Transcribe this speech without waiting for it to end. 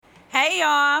Hey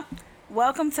y'all,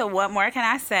 welcome to What More Can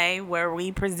I Say, where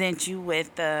we present you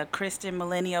with the Christian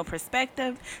millennial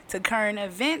perspective to current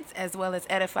events as well as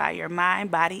edify your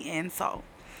mind, body, and soul.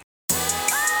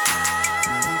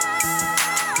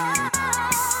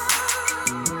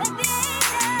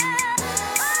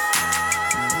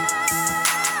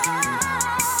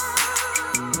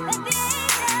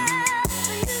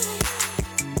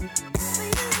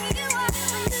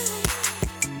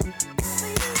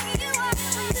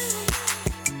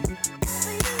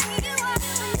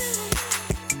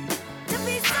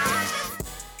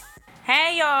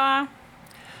 Hey y'all,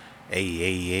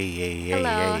 Hey.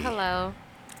 Hello.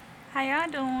 how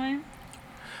y'all doing?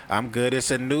 I'm good.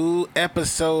 It's a new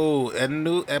episode.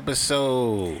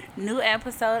 New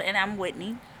episode, and I'm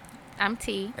Whitney. I'm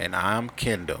T. And I'm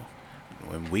Kendall.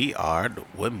 When we are,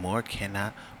 what more can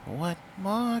I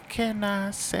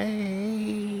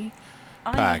say?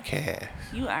 Oh, yeah. Podcast.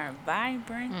 You are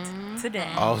vibrant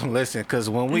today. Oh, listen, cause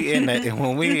when we in the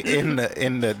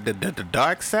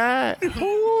dark side,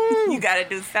 You gotta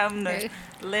do something to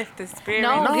lift the spirit.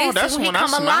 No, that's he when I come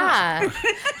smile. alive.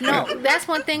 No, that's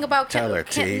one thing about Tell Kendall. her,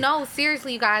 T. No,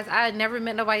 seriously, you guys, I never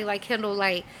met nobody like Kendall.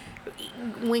 Like,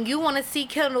 when you want to see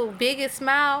Kendall biggest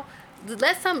smile,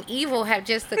 let some evil have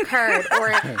just occurred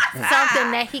or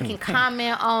something that he can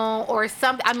comment on or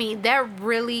something. I mean, that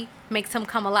really makes him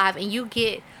come alive, and you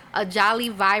get a jolly,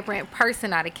 vibrant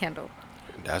person out of Kendall.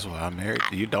 That's why I'm married.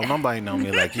 You don't nobody know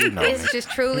me like you know me. It's just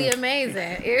truly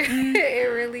amazing. It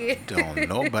really is. Don't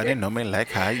nobody know me like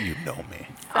how you know me.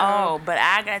 Oh, but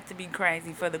I got to be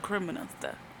crazy for the criminal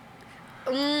stuff.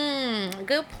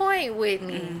 Good point,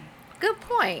 Whitney. Good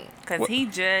point. Because he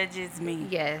judges me.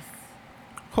 Yes.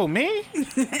 Who, me?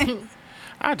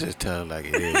 I just tell it like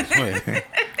it is.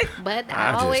 But I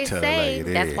I just always tell it say like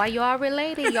it that's is. why y'all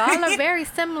related. Y'all are very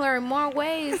similar in more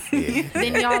ways Yeah.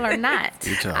 than y'all are not.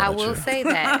 You telling I the will truth. say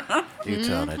that. You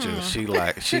telling the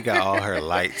truth. She got all her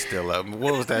lights still up.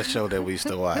 What was that show that we used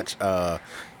to watch?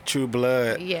 True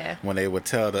Blood. Yeah. When they would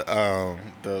tell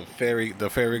the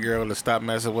fairy girl to stop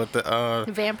messing with the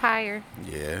Vampire.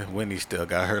 yeah, Wendy still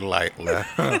got her light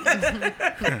left.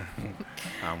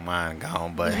 Mine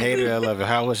gone, but hated it, I love it.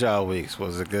 How was y'all weeks?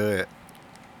 Was it good?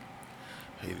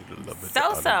 Hated a little bit.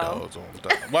 So-so. The other dogs on the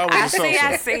dog. Why was it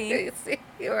I so-so? see.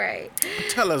 You're right.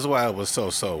 Tell us why it was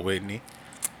so-so, Whitney.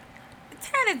 It's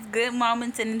had its good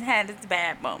moments and it had its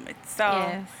bad moments. So,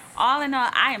 Yes. all in all,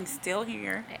 I am still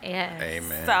here. Yes.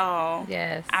 Amen. So,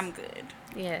 Yes. I'm good.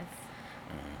 Yes.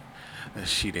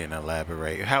 She didn't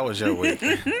elaborate. How was your week?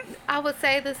 I would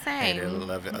say the Hated it, same.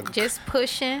 love it. Just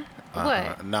pushing.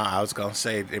 What? No, I was gonna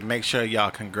say, make sure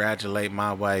y'all congratulate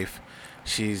my wife.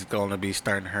 She's gonna be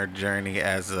starting her journey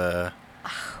as a.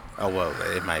 Oh well,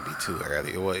 it might be too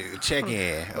early. Well, check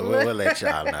in. We'll let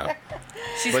y'all know.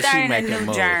 She's But she starting a making new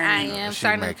moves. journey. I am She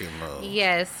starting making moves.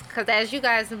 Yes, because as you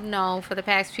guys have known, for the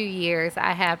past few years,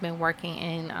 I have been working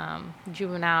in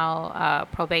juvenile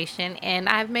probation, and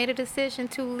I've made a decision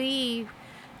to leave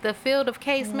the field of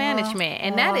case management,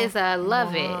 and that is a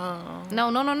love it.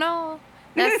 No.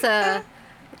 That's a.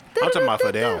 I'm talking about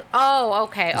for them. Oh,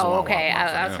 okay. That's Oh, what I okay. want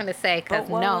for I was them. going to say, because But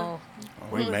what no. We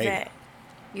What was made that? it.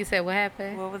 You said what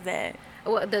happened? What was that?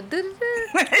 What, the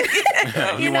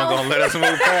You know- weren't gonna let us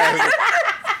move past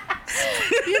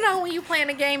it. You know when you playing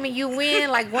a game and you win,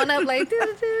 like one up, like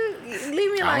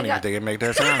leave me I don't like even think it make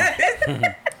that sound.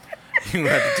 You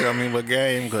have to tell me what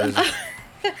game, because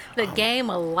the game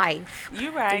of life.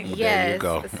 You right. Yeah. there you Yes,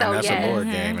 go. so And that's yes. a board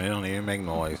game. It don't even make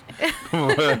noise.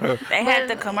 They had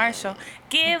the commercial.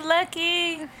 Get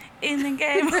lucky in the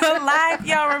game of life.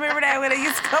 Y'all remember that when it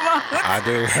used to come on? I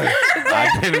do.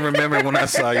 I didn't remember when I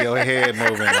saw your head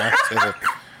moving. I said,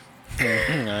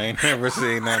 I ain't never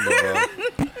seen that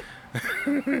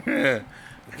before.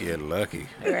 Get lucky.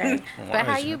 Right. Why But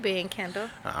how is you it- been, Kendall?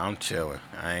 I'm chilling.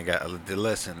 I ain't got.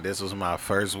 Listen, this was my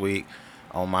first week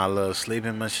on my little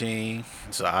sleeping machine,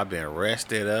 so I've been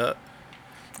rested up.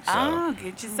 So, Oh,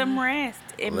 get you some rest.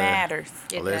 It Li- matters.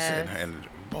 It listen, does. and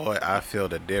boy, I feel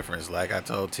the difference. Like I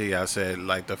told T, I said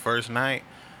like the first night.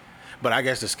 But I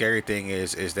guess the scary thing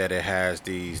is that it has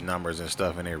these numbers and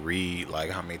stuff, and it read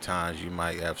like how many times you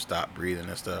might have stopped breathing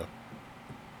and stuff.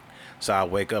 So I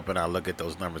wake up and I look at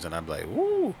those numbers and I'm like,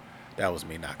 woo, that was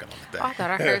me knocking on the Oh, I thing.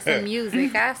 thought I heard some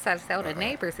music. I started to say, oh, the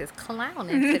neighbors is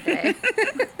clowning today.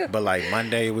 But like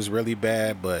Monday was really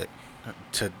bad, but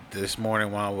to this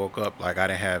morning when I woke up, like I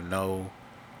didn't have no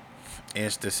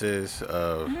instances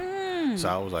of. So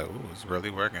I was like, ooh, it's really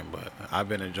working. But I've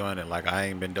been enjoying it. Like I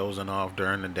ain't been dozing off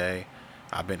during the day.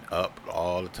 I've been up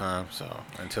all the time. So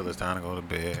until it's time to go to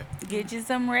bed. Get you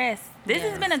some rest. This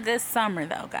has Yes. been a good summer,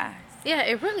 though, guys. Yeah,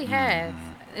 it really has.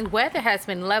 weather has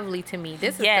been lovely to me.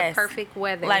 This is Yes. the perfect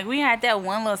weather. Like, we had that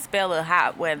one little spell of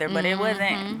hot weather, but it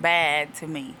wasn't bad to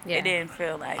me. Yeah. It didn't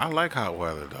feel like... I like hot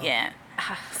weather though. Yeah.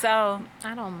 So,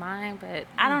 I don't mind, but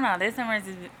I don't know. This summer's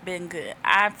been good.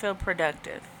 I feel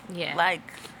productive. Yeah. Like,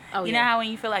 Oh, you yeah. know how when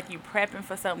you feel like you're prepping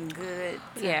for something good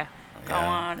to yeah. go Yeah.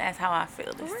 on? That's how I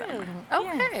feel this Really? summer.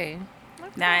 Okay.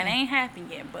 Now, it ain't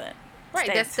happened yet, but Right,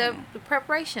 stay that's tuned. the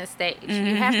preparation stage.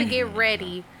 You have to get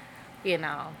ready, you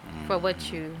know, for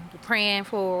what you're praying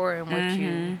for and what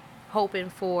you hoping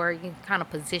for. You kind of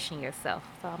position yourself.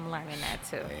 So I'm learning that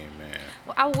too. Amen.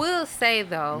 Well, I will say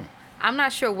though, I'm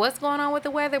not sure what's going on with the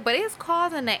weather, but it's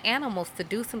causing the animals to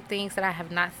do some things that I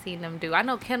have not seen them do. I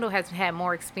know Kendall has had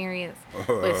more experience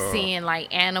with seeing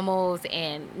like animals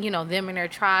and, you know, them and their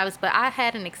tribes, but I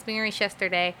had an experience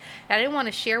yesterday that I didn't want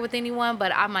to share with anyone,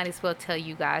 but I might as well tell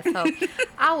you guys. So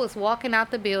I was walking out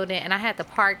the building and I had to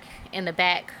park in the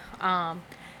back.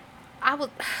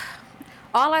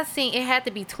 All I seen, it had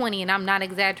to be 20, and I'm not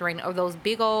exaggerating, of those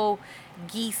big old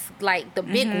geese, like the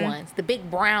big ones, the big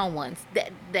brown ones.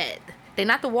 That they're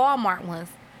not the Walmart ones.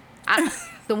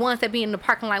 The ones that be in the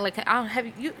parking lot. Like, I don't have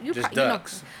you. Just you know,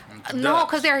 ducks. no,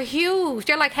 because they're huge.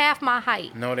 They're like half my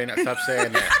height. No, they not. Stop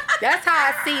saying that. That's how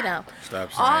I see them.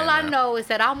 Stop saying All I that. know is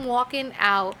that I'm walking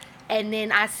out, and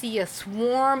then I see a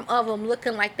swarm of them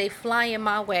looking like they flying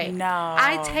my way. No.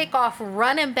 I take off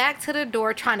running back to the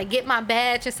door, trying to get my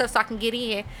badge and stuff so I can get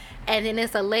in. And then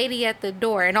there's a lady at the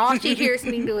door, and all she hears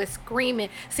me do is screaming,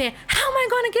 saying, "How am I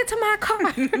going to get to my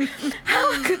car?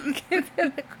 How am I going to get to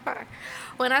the car?"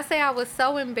 When I say I was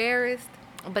so embarrassed,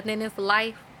 but then it's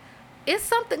life. It's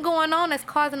something going on that's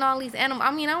causing all these animals.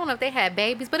 I mean, I don't know if they had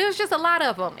babies, but it was just a lot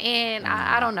of them, and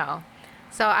I don't know.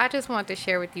 So I just want to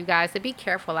share with you guys to be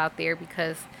careful out there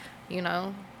because, you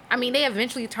know, I mean, they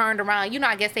eventually turned around. You know,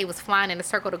 I guess they was flying in a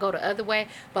circle to go the other way,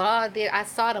 but all I did, I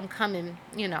saw them coming,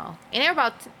 you know, and they're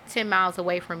about 10 miles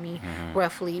away from me,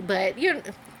 roughly. But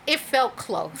it felt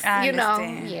close, I you know.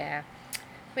 understand. Yeah.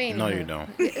 But No, anywho. you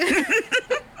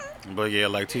don't. But yeah,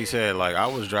 like T said, like I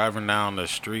was driving down the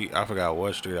street. I forgot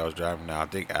what street I was driving down. I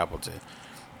think Appleton.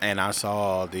 And I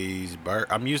saw these birds.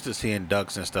 I'm used to seeing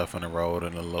ducks and stuff on the road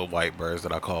and the little white birds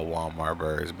that I call Walmart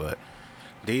birds. But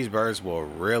these birds will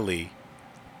really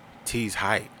tease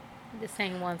height. The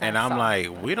same ones. And I I'm saw.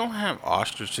 like, we don't have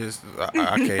ostriches. I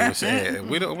can't even say it.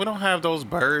 We don't have those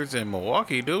birds in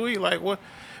Milwaukee, do we? Like what?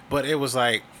 But it was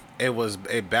like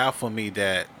it baffled me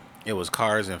that it was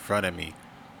cars in front of me,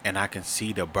 and I can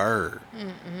see the bird.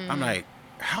 I'm like,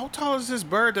 how tall is this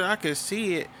bird that I can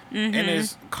see it, and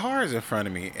there's cars in front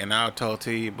of me? And I'll tell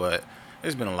T, but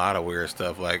there's been a lot of weird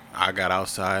stuff. Like I got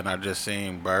outside and I just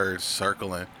seen birds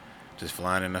circling. Just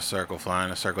flying in a circle,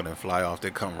 then fly off.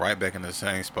 They come right back in the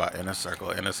same spot, in a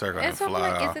circle, and And so fly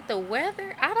I'm like, off. is it the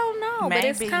weather? I don't know, but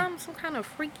it's Maybe. some kind of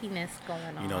freakiness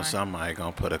going on. You know, somebody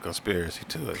gonna put a conspiracy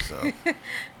to it, so.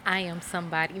 I am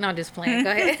somebody. No, I'm just playing.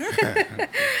 Go ahead.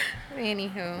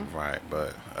 Anywho. Right,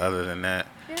 but other than that,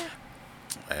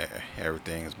 Yeah.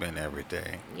 everything's been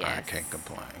everything. I Yes. can't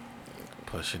complain.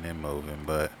 Pushing and moving,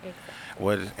 but Exactly.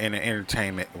 what in the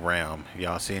entertainment realm,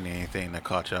 y'all seen anything that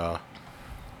caught y'all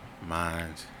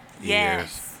minds, ears?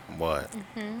 Yes. What?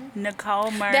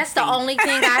 Nicole Murphy. That's the only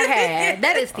thing I had.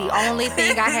 That is the only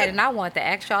thing I had, and I want to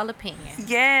ask y'all opinion.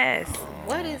 Yes.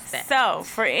 What is that? So,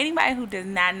 for anybody who does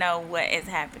not know what is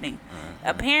happening,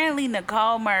 apparently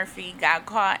Nicole Murphy got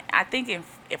caught, I think in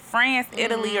France,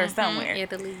 Italy, or somewhere.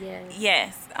 Italy, yes.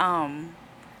 Yes.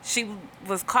 She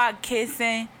was caught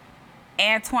kissing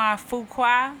Antoine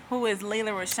Fuqua, who is Layla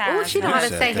Rashawn's Oh, she know how to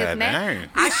said say his that name. name.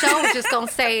 I sure was just gonna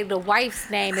say the wife's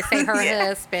name and say her Yeah.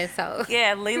 husband. So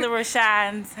Yeah, Layla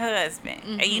Rashawn's husband.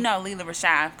 And you know Layla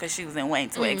Rashawn because she was in Waiting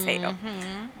to Exhale.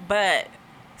 But,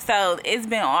 so it's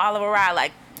been all over ride.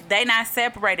 Like, they not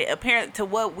separated. Apparently, to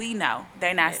what we know,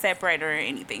 they not separated or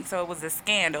anything. So it was a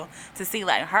scandal to see,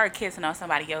 like, her kissing on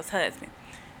somebody else's husband.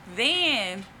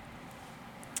 Then,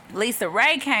 Lisa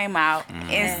Ray came out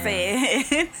and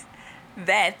said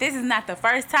that this is not the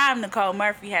first time Nicole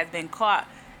Murphy has been caught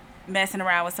messing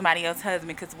around with somebody else's husband,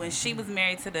 because when she was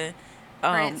married to the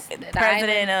Prince, the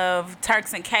president of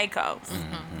Turks and Caicos,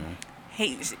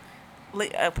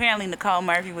 apparently Nicole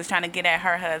Murphy was trying to get at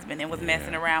her husband and was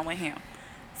messing around with him.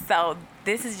 So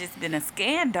this has just been a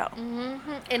scandal.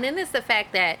 and then it's the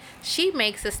fact that she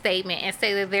makes a statement and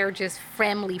say that they're just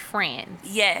family friends.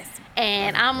 Yes.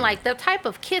 And I'm like, the type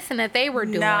of kissing that they were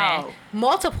doing No.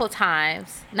 multiple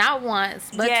times, not once,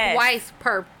 but Yes. twice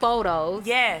per photos.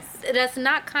 Yes. It does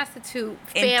not constitute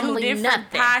In two family different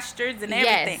nothing. postures and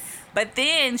everything. Yes. But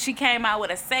then she came out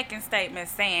with a second statement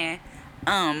saying,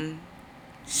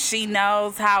 she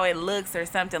knows how it looks or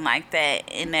something like that,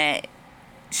 and that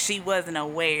she wasn't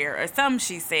aware or something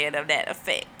she said of that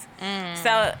effect.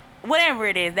 So whatever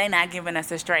it is, they not giving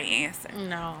us a straight answer.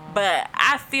 No. But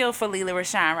I feel for Lila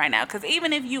Rashawn right now, because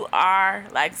even if you are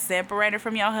like separated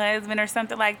from your husband or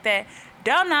something like that,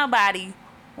 don't nobody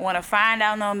want to find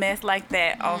out no mess like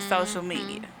that on social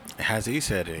media. Has he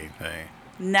said anything?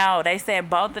 No, they said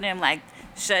both of them like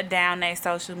shut down their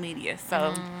social media,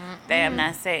 so they have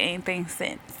not said anything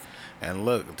since. And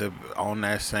look, on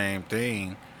that same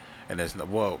thing, and it's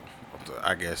well,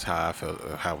 I guess how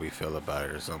we feel about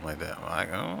it or something like that. Like,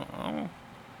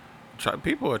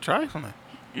 people are trifling.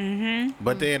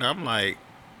 But then I'm like,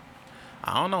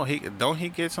 I don't know. He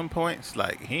get some points?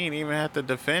 Like, he ain't even have to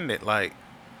defend it. Like,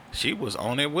 she was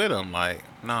on it with him. Like,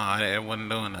 no, I wasn't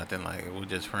doing nothing. Like, we're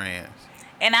just friends.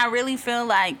 And I really feel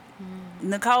like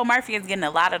Nicole Murphy is getting a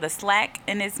lot of the slack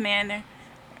in this manner,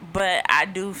 but I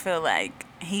do feel like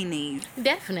he needs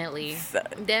Definitely.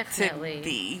 Definitely. to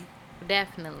be.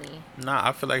 Definitely. Nah,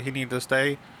 I feel like he need to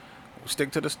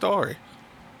stick to the story.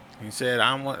 He said,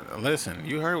 listen,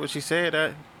 you heard what she said.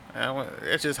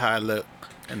 That's just how it looked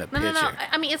in the picture. No.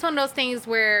 I mean, it's one of those things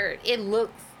where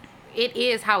it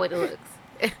is how it looks.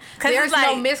 There's like,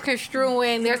 no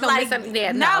misconstruing. There's no like,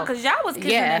 misunderstanding. No, because y'all was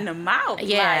kissing in the mouth.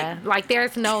 Yeah, like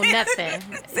there's no nothing.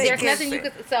 There's nothing you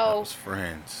could. I was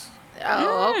friends.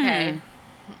 Oh, okay.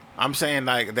 I'm saying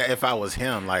like that if I was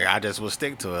him, like I just would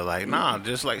stick to it. Like, nah,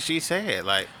 just like she said,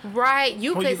 like right.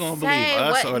 You who could you gonna say believe,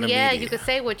 us what. or the Yeah, media? you could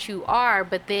say what you are,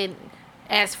 but then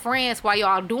as friends, while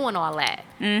y'all doing all that,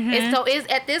 and so is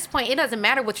at this point, it doesn't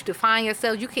matter what you define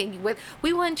yourself. You can.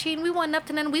 We wasn't cheating. We wasn't up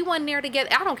to nothing. We wasn't there together.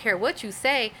 I don't care what you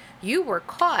say. You were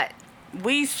caught.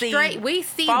 We see mouth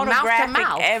to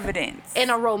mouth evidence in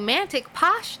a romantic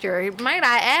posture. Might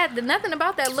I add that nothing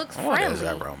about that looks what friendly. is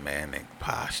that romantic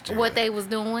posture? What they was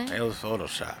doing? It was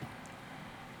Photoshop.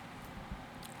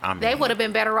 I mean, They would have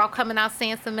been better off coming out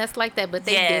saying some mess like that, but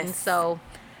they Yes. didn't. So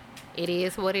it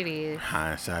is what it is.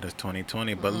 hindsight is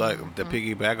 2020. But look, to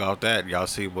piggyback off that, y'all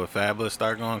see what Fabulous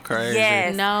start going crazy.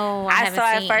 Yes. No, I haven't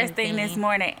saw it seen first thing anything. this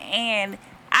morning, and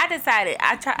I decided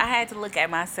I had to look at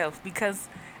myself because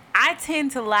I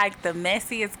tend to like the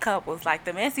messiest couples. Like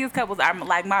the messiest couples are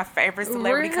like my favorite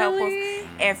celebrity couples, Really?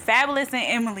 and Fabulous and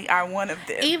Emily are one of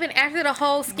them. Even after the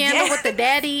whole scandal Yes. with the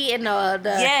daddy and the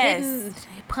Yes. hidden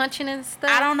punching and stuff.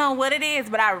 I don't know what it is,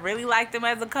 but I really like them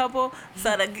as a couple.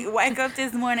 So to wake up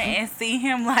this morning and see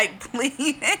him like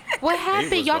pleading. What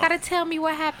happened? was Y'all on- gotta tell me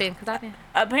what happened, cause I didn't.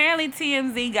 Apparently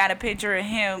TMZ got a picture of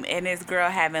him and this girl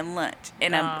having lunch,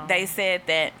 and Oh. they said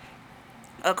that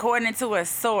according to a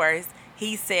source,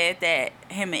 he said that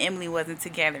him and Emily wasn't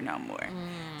together no more.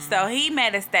 So he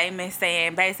made a statement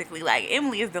saying basically like,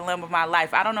 Emily is the love of my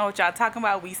life. I don't know what y'all talking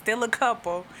about. We still a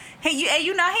couple. And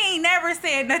you know he ain't never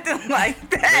said nothing like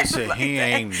that. Listen, Like he that.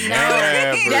 ain't No.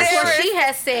 never. That's what Yes. she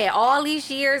has said all these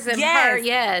years and her.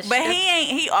 Yes, But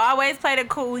he always played it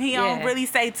cool. He don't Yeah. really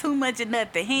say too much of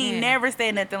nothing. He ain't Yeah. never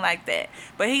said nothing like that.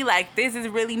 But he like, this is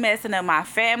really messing up my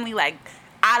family. Like,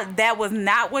 that was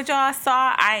not what y'all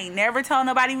saw. I ain't never told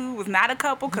nobody we was not a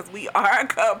couple because we are a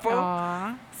couple.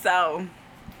 Aw. So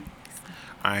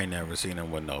I ain't never seen him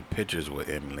with no pictures with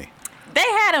Emily. they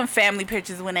had them family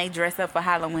pictures when they dress up for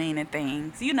Halloween and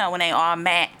things. You know, when they all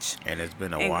match. And it's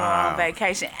been a And go on while.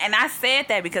 vacation. And I said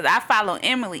that because I follow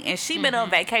Emily and she been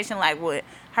on vacation like with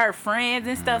her friends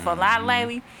and stuff a lot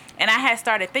lately. And I had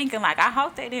started thinking like, I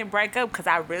hope they didn't break up because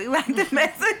I really like them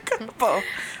as a couple.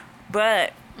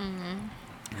 But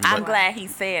I'm glad he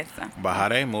said something. But how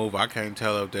they move, I can't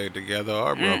tell if they together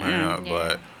or broken up. Yeah.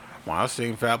 But when I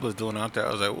seen Fabulous doing out there,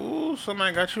 I was like, ooh,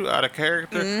 somebody got you out of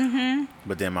character.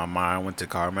 But then my mind went to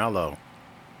Carmelo.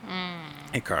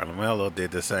 And Carmelo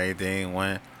did the same thing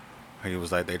when he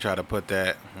was like, they tried to put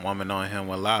that woman on him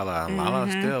with Lala, and Lala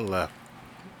still left.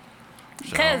 So-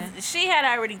 Because she had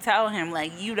already told him,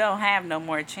 like, you don't have no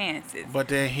more chances. But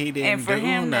then he And didn't for do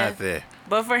him to- nothing.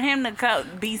 But for him to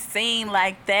be seen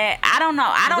like that, I don't know.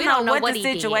 I don't We know don't know what what the he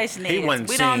did. situation is. He wasn't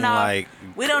we don't seen know. like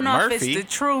We don't know if Murphy. it's the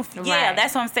truth. Yeah, Right.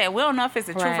 that's what I'm saying. We don't know if it's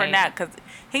the truth or Right. not because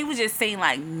he was just seen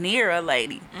like near a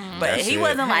lady, but That's he it.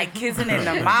 wasn't like kissing in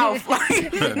the mouth.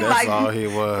 Like, That's like, all he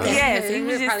was. Yes, he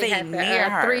was You just probably seen had to, near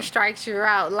her. 3 strikes you're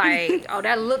out. Like, oh,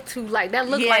 that looked like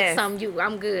Yes. something.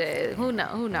 I'm good. Who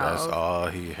knows? That's all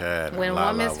he had. And When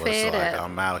Lala woman's was fed like, up.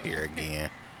 I'm out here again.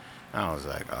 I was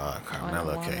like, oh,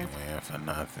 Carmelo When a can't win for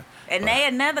nothing. And But- they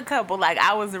another couple like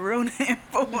I was rooting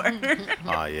for.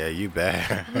 Oh, yeah, you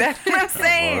bad. That's what I'm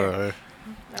saying. Boy,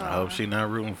 I hope she not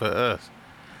rooting for us.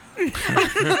 'Cause,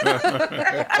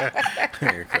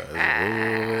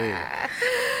 ooh-wee.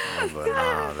 But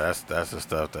no, that's the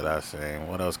stuff that I seen.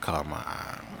 What else caught my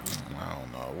eye? I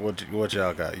don't know. What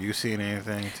y'all got? You seen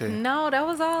anything too? No, that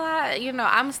was all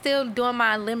I'm still doing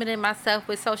limiting myself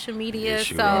with social media,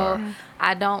 Yes, you so are.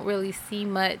 I don't really see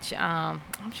much. I'm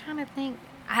trying to think,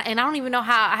 and I don't even know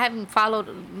how. I haven't followed,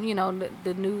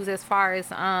 the news as far as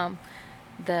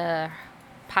the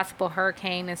possible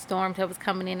hurricane and storm that was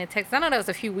coming in Texas. I know that was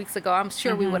a few weeks ago. I'm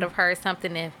sure we would have heard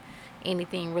something if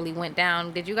anything really went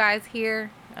down. Did you guys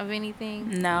hear of anything?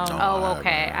 No. No. Oh, I okay.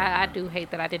 haven't. I do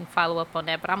hate that I didn't follow up on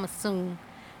that, but I'm assuming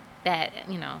that,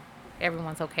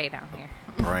 everyone's okay down here.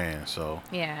 Praying. So.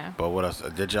 Yeah. But what else?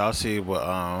 Did y'all see what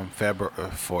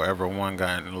Forever One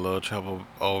got in a little trouble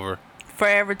over?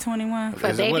 Forever 21. For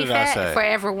Is it- what baby did I fat, say?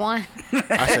 Forever One.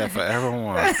 I said Forever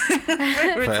One.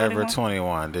 Forever 21.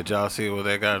 21. Did y'all see what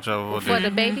they got in trouble with? For the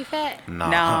baby fat? No.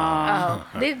 No.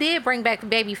 Oh, they did bring back the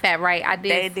baby fat, right? I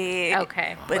did. They did.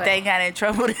 Okay. But they got in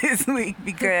trouble this week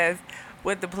because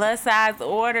with the plus size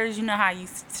orders, you know how you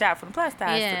shop for the plus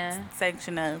size Yeah.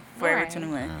 section of Forever Right.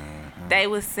 21. They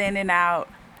was sending out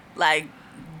like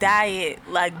diet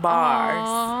like bars.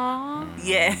 Aww.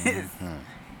 Yes.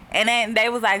 And then they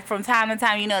was like, from time to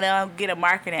time, they'll get a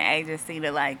marketing agency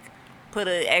to like put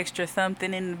an extra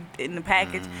something in the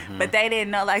package, but they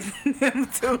didn't know like them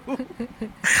two.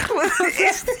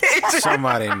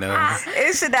 Somebody knew.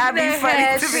 It should not be They funny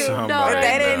had to me, to. Somebody but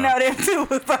they didn't knew. know them two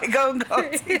was like gonna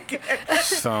go together.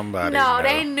 Somebody No, knew.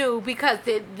 they knew because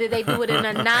did they do it in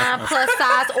the non-plus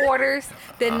size orders?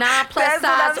 The non-plus That's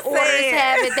size what I'm orders saying.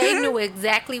 have it. They knew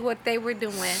exactly what they were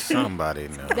doing. Somebody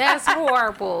knew. That's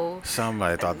horrible.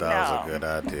 Somebody thought that was a No. good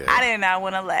idea. I did not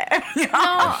want to laugh.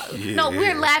 No, Yeah.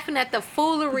 we're laughing at the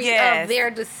foolery Yes. of their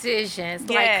decisions.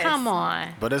 Yes. Like, come on.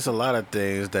 But there's a lot of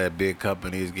things that big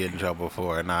companies get in trouble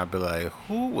for, and I'd be like,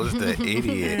 who was the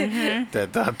idiot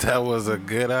that thought that was a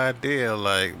good idea?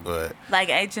 Like, but Like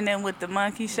H&M with the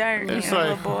monkey shirt, It's little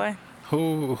like- boy.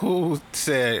 who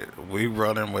said we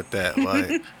running with that?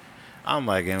 Like, I'm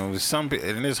like, and it was some people,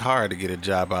 and it's hard to get a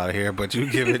job out here, but you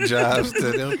giving jobs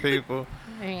to them people.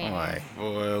 I'm Man. like,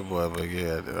 boy, but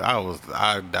yeah,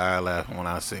 I died laughing when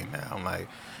I seen that. I'm like,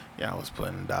 yeah, I was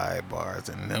putting diet bars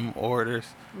in them orders.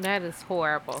 That is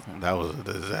horrible. That was a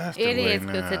disaster. It waiting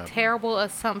is. to It's a happen. terrible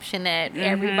assumption that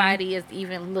everybody is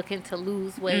even looking to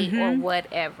lose weight or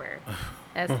whatever.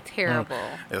 That's terrible.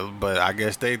 But I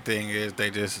guess their thing is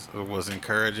they just was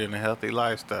encouraging a healthy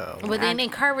lifestyle. But then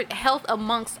encourage health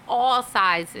amongst all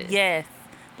sizes. Yes.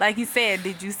 Like you said,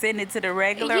 did you send it to the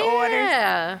regular orders?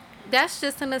 Yeah. That's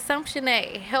just an assumption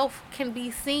that health can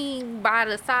be seen by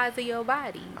the size of your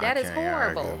body. I That is can't argue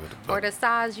horrible. with it, Or but- the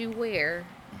size you wear.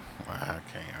 I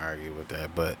can't argue with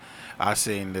that. But I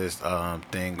seen this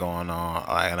thing going on,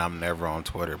 and I'm never on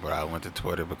Twitter, but I went to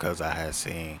Twitter because I had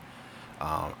seen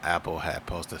Apple had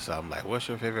posted something like, "What's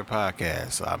your favorite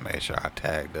podcast?" So I made sure I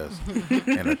tagged us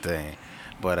in a thing.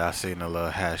 But I seen a little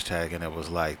hashtag, and it was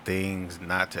like things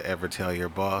not to ever tell your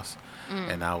boss.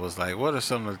 And I was like, what are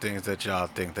some of the things that y'all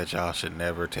think that y'all should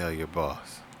never tell your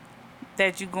boss?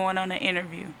 That you going on an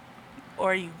interview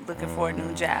or you looking for a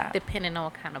new job? Depending on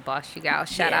what kind of boss you got.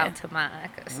 Shout Yeah. out to mine.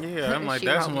 'Cause Yeah, I'm like, she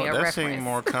that's wrote me more, a that reference. seemed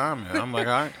more common. I'm like,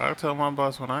 I tell my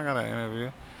boss when I got an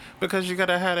interview. Because you got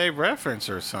to have a reference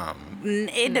or something.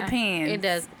 It Nah, depends. It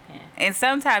does depend. And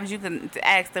sometimes you can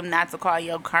ask them not to call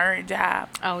your current job.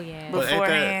 Oh, yeah. But-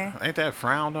 Beforehand. Ain't that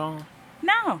frowned on?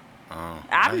 No. Oh,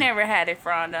 I've never had it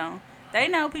frowned on. They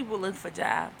know people look for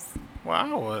jobs. Well,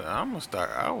 I'm going to start.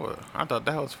 I thought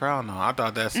that was frowned on. I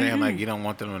thought that's saying like you don't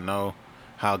want them to know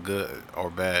how good or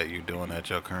bad you're doing at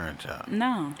your current job.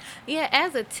 No. Yeah,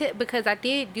 as a tip, because I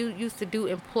used to do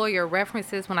employer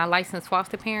references when I licensed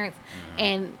foster parents,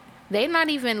 and they not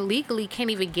even legally can't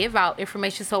even give out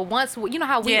information. So once, you know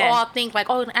how we Yeah. all think like,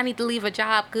 oh, I need to leave a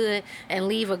job good and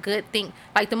leave a good thing.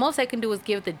 Like the most they can do is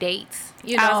give the dates,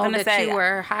 you I was know, gonna that say- you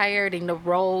were hired and the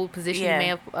role, position Yeah. you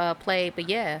may have played. But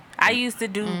yeah, I used to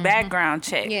do background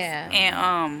checks. Yeah.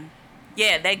 And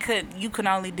you could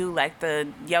only do like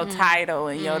your title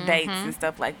and your dates and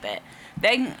stuff like that.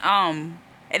 They and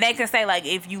they can say like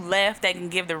if you left, they can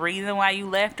give the reason why you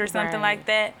left or something Right. like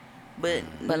that. But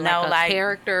no, like a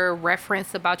character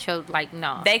reference about your, like,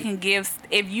 no. they can give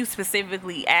if you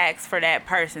specifically ask for that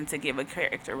person to give a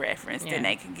character reference, then Yeah.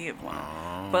 they can give one.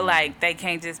 But like they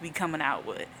can't just be coming out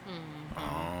with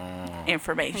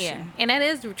information. Yeah, and that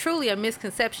is truly a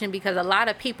misconception because a lot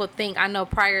of people think, I know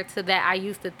prior to that, I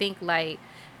used to think like,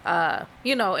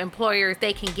 employers,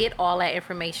 they can get all that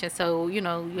information. So, you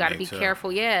got to Me be too.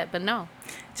 careful. Yeah, but no.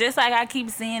 Just like I keep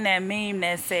seeing that meme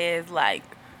that says like,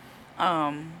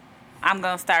 I'm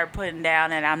gonna start putting down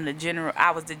that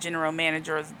I was the general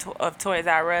manager of Toys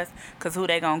R Us, cause who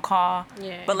they gonna call?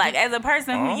 Yeah. But like as a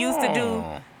person who used to do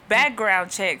Oh. background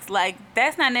checks. Like,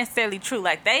 that's not necessarily true.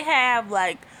 Like, they have,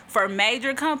 like, for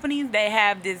major companies, they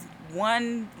have this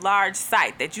one large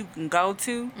site that you can go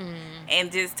to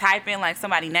and just type in, like,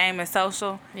 somebody's name and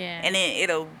social. Yeah. And then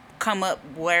it'll come up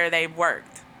where they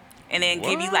worked. And then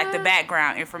give you, like, the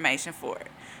background information for it.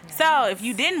 Yes. So, if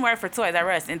you didn't work for Toys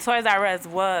R Us, and Toys R Us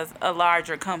was a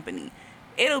larger company,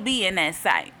 it'll be in that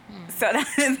site. So,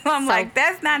 I'm like,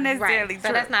 that's not necessarily true.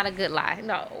 So, that's not a good lie.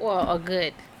 No, well, a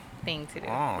good thing to do.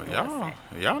 Oh,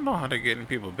 y'all know how to get in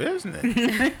people's business.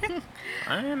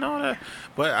 I didn't know that.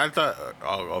 But I thought,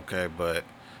 okay, but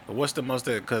what's the most,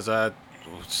 because I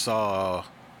saw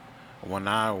when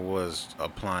I was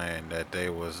applying that they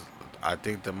was, I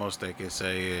think the most they could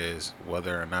say is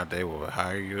whether or not they will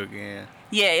hire you again.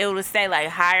 Yeah, it will say like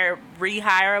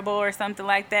rehireable or something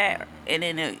like that, and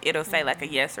then it'll say like a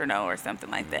yes or no or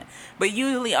something like that. But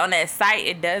usually on that site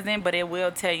it doesn't, but it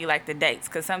will tell you like the dates,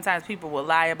 because sometimes people will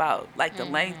lie about like the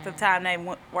length of time they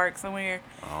work somewhere,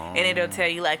 and it'll tell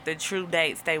you like the true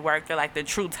dates they worked or like the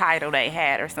true title they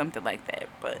had or something like that.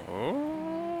 But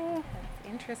that's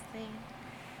interesting.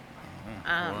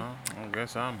 Well, I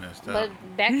guess I messed up. But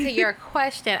back to your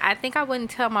question, I think I wouldn't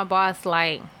tell my boss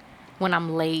like when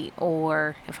I'm late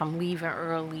or if I'm leaving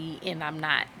early and I'm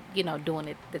not, doing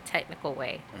it the technical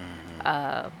way.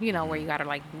 Where you gotta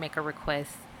like make a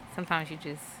request. Sometimes you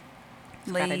just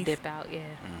gotta dip out,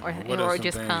 What are or some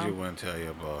just things come. you wouldn't tell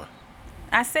your boss?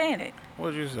 I said it.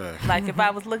 What'd you say? Like if I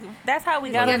was looking, that's how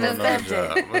we got on the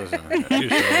subject. Listen, you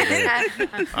sure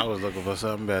did. I was looking for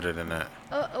something better than that.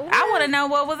 I want to know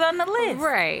what was on the list.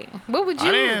 Right. What would you?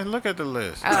 I didn't look at the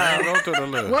list. I didn't go through the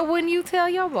list. What wouldn't you tell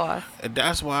your boss?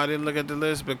 That's why I didn't look at the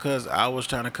list, because I was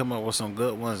trying to come up with some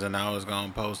good ones and I was going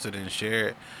to post it and share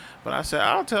it. But I said,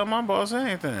 I'll tell my boss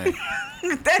anything.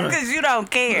 That's because you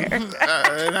don't care.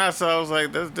 And I was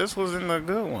like, this wasn't a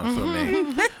good one for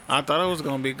me. I thought it was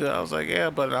going to be good. I was like,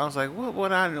 yeah, but I was like, what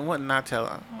wouldn't I tell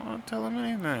him? I don't tell him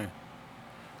anything.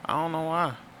 I don't know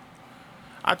why.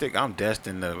 I think I'm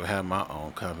destined to have my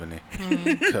own company.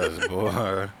 Because,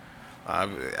 boy,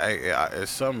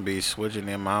 it's something be switching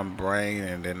in my brain,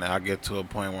 and then I get to a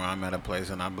point where I'm at a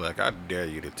place and I'm like, I dare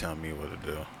you to tell me what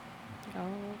to do.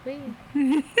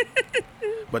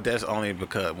 But that's only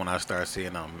because when I start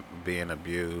seeing them being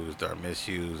abused or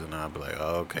misused, and I'll be like,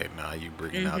 oh, okay, now you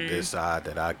bringing out this side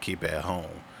that I keep at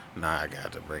home. Now I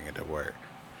got to bring it to work.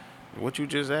 What you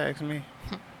just asked me?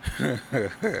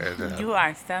 You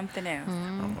are something else.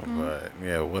 But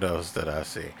yeah, what else did I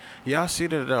see? Y'all see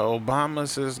that the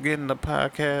Obamas is getting the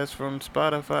podcast from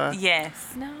Spotify?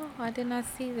 Yes. No, I did not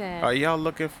see that. Are y'all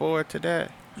looking forward to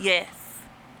that? Yes.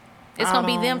 It's going to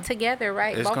be them together,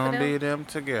 right? It's going to be them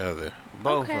together.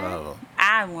 Both Okay. of them.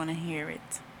 I want to hear it.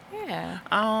 Yeah.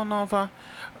 I don't know if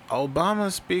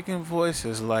Obama's speaking voice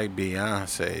is like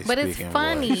Beyonce's But it's speaking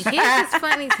funny. voice. His is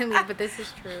funny to me, but this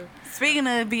is true. Speaking of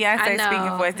I Beyonce know.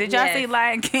 speaking voice, did y'all see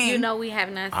Lion King? We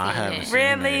have not seen I haven't it. seen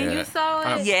Really? it yet. You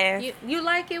saw it? Yes. You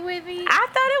like it with me? I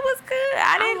thought it was good.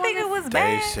 I didn't think it was They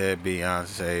bad. said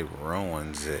Beyonce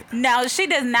ruins it. No, she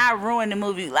does not ruin the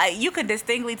movie. Like, you could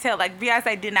distinctly tell, like,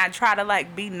 Beyonce did not try to,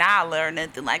 like, be Nala or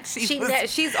nothing. Like,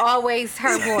 She's always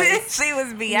her voice. she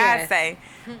was Beyonce. Yes.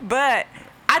 But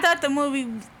I thought the movie,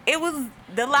 it was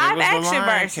the live action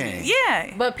Lion version. King.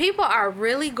 Yeah. But people are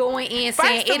really going in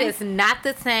saying it is not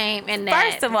the same. And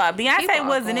that First of all, people Beyonce are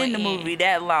wasn't in going the movie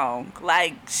that long.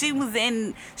 Like, she was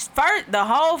in the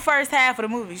whole first half of the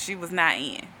movie. She was not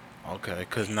in. Okay,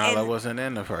 because Nala wasn't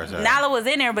in the first half. Nala was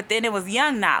in there, but then it was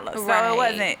young Nala, so Right. it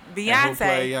wasn't Beyonce. And who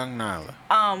played young Nala?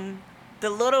 The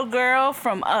little girl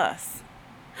from Us.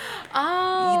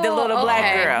 Oh, The little black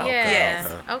okay. girl. Yes.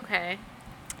 Yes. Okay.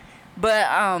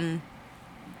 But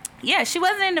yeah, she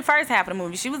wasn't in the first half of the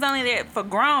movie. She was only there for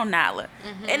grown Nala,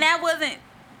 and that wasn't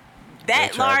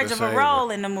that They tried large to of a save role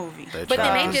her. in the movie. They But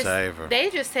tried then to save her. they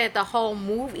just said the whole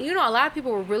movie. A lot of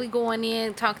people were really going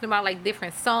in talking about like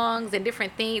different songs and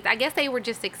different things. I guess they were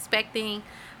just expecting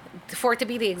for it to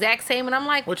be the exact same, and I'm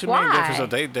like, What you why? mean different? So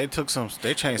they took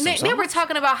they changed some They were songs?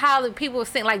 talking about how the people were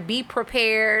saying like be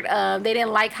prepared. They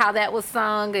didn't like how that was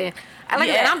sung, and and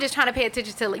I'm just trying to pay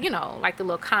attention to like the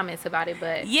little comments about it.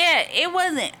 But Yeah, it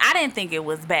wasn't. I didn't think it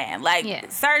was bad. Like Yeah.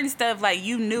 certain stuff, like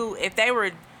you knew if they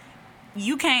were.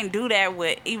 You can't do that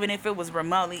with even if it was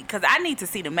remotely, because I need to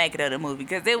see the make it of the movie,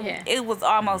 because it was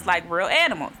almost like real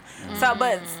animals. So,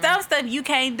 but stuff you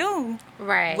can't do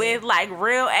right with like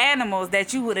real animals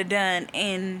that you would have done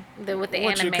in with the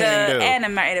What you animated. can do.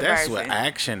 animated That's version. with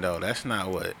action though. That's not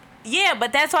what. Yeah,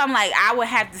 but that's why I'm like, I would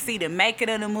have to see the make it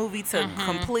of the movie to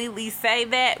completely say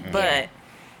that. But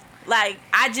Like,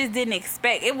 I just didn't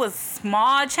expect. It was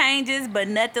small changes, but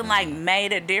nothing like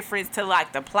made a difference to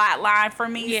like the plot line for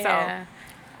me. Yeah. So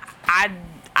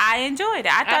I enjoyed it.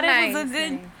 I thought it was a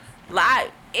good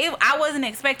like. I wasn't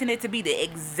expecting it to be the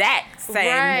exact same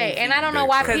Right, movie. and I don't know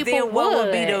why Because people then what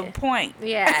would be the point?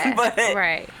 Yeah, But-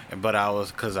 right. But I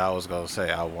was gonna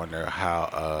say I wonder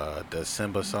how the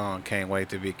Simba song "Can't Wait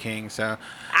to Be King" sound.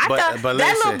 I thought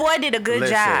that little boy did a good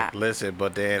job. Listen,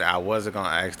 but then I wasn't gonna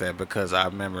ask that because I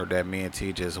remember that me and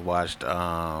T just watched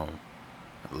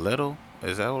Little.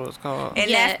 Is that what it's called? And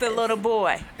Yes. that's the little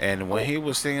boy. And when he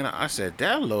was singing, I said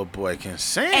that little boy can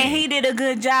sing. And he did a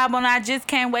good job on I Just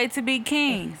Can't Wait to Be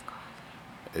King.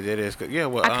 It is good. Yeah,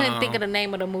 well, I couldn't think of the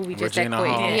name of the movie just Regina that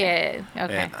quick. Hall. Yeah.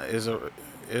 Okay. And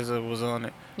Izza was on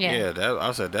it. Yeah.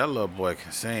 I said that little boy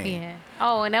can sing. Yeah.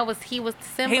 Oh, and he was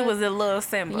Simba. He was a little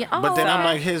Simba. Yeah, But then I'm oh.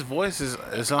 like, his voice is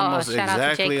almost shout out to J.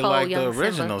 exactly Cole, like the Young Simba.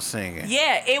 original singing.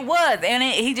 Yeah, it was. And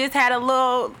he just had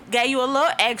gave you a little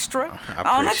extra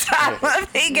on the appreciate top of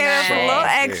it. He gave us a little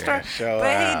Nice. extra. Yeah, show but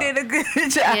out. he did a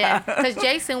good job. Yeah, because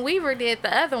Jason Weaver did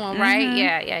the other one, right?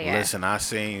 Mm-hmm. Yeah. Listen, I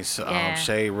seen Yeah.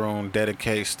 Shade Room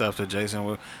dedicate stuff to Jason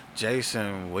Weaver.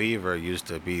 Jason Weaver used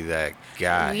to be that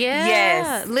guy. Yeah.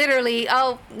 Yes. Literally.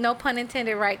 Oh, no pun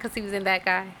intended, right? Because he was in That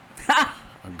Guy.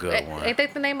 A good one. Ain't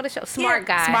that the name of the show? Smart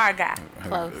Yeah, Guy. Smart guy.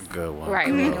 Close. A good one. Right.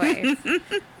 Close.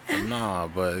 Anyways. Nah,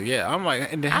 but yeah, I'm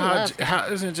like, and then love how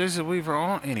isn't Jason Weaver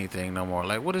on anything no more?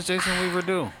 Like, what does Jason Weaver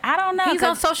do? I don't know. He's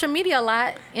on social media a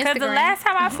lot. Because the Instagram. last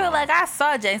time I feel like I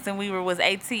saw Jason Weaver was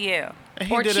ATL. And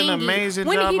he Or did an Chingy. amazing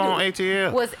When did job he do- on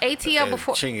ATL. Was ATL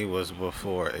before? Chingy was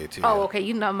before ATL. Oh, okay.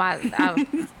 You know my.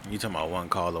 You talking about One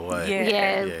Call Away? Yeah.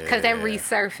 Yeah, Yeah, because that yeah.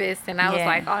 resurfaced, and I was Yeah.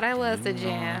 like, oh, that was the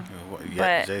jam. Yeah,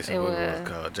 But Jason it Weaver was- was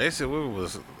called. Jason Weaver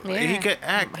was. Yeah. He could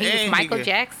act. He was and Michael could-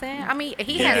 Jackson. I mean,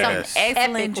 he Yes. had some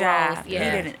Excellent epic job. roles. Yeah.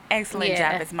 He did an excellent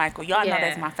Yeah. job as Michael. Y'all know Yeah.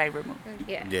 that's my favorite movie.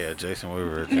 Yeah. Yeah, Jason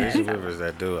Weaver. Jason Weaver is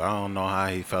that dude. I don't know how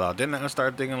he fell out. Then I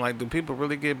started thinking, like, do people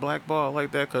really get blackballed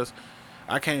like that? Because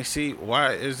I can't see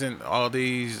why isn't all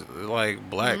these like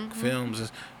black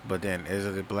films. But then is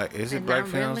it black? Is it And black not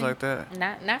films really. like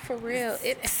that? Not for real.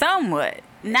 Somewhat.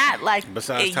 Not like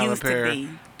Besides it Tyler used Perry. to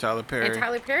be. Tyler Perry. And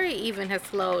Tyler Perry even has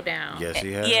slowed down. Yes,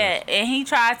 he has. Yeah, and he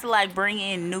tries to like bring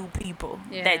in new people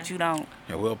Yeah. that you don't.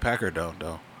 And Will Packer don't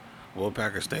though. Will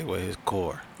Packer stayed with his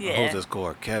core. Yeah. Who's his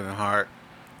core? Kevin Hart.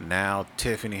 Now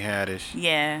Tiffany Haddish.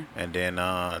 Yeah. And then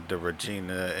the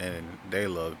Regina and they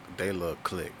look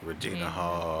click. Regina Yeah.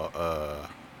 Hall.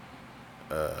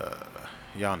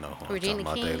 Y'all know who Regina I'm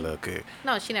talking about. They King? look click.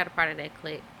 No, she's not a part of that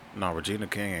clique. No, Regina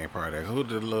King ain't part of that. Who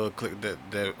the little click that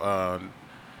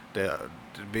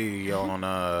be on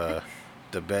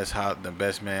the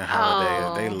best man holiday?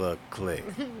 Oh. They look click.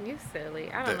 You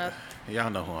silly. I don't know. Y'all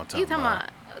know who I'm talking You talking about.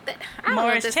 about? I don't know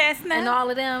Morris this- Chestnut? and all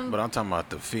of them. But I'm talking about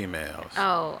the females.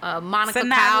 Oh, Monica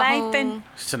Sanaa Calhoun. Lathan.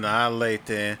 Sanaa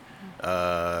Lathan,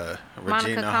 Monica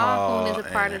Regina Hall, Calhoun is a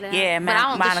part of that. Yeah, But I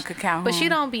don't- Monica but Calhoun. she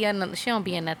don't be in. She don't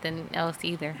be in nothing else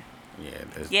either.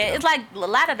 Yeah, it's like a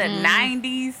lot of the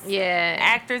 '90s Yeah.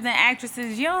 actors and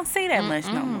actresses. You don't see that much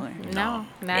no more. No,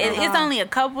 not It, at it's all. only a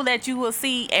couple that you will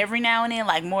see every now and then,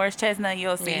 like Morris Chestnut.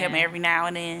 You'll see him Yeah. every now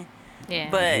and then. Yeah.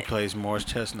 he But plays Morris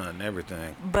Chestnut and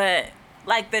everything.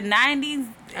 like the '90s,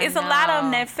 I it's a lot of them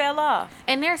know. that fell off.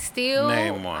 and they're still.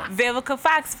 Name one. Vivica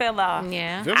Fox fell off.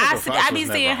 Yeah. Vivica Fox I be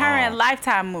was seeing never her in on.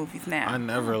 Lifetime movies I now,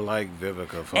 never liked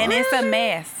Vivica Fox. and it's a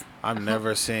mess. I've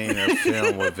never seen a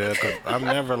film with Vivica. I've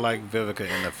never liked Vivica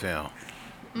in the film.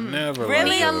 Never.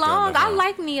 Really? liked Nia Vivica in the Long. I film.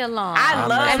 like Nia Long. I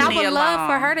love and I Nia would love Long.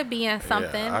 for her to be in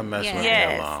something. Yeah, I mess with Yes.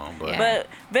 Nia Long, but, Yeah. But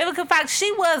Vivica Fox,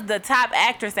 she was the top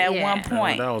actress at Yeah. one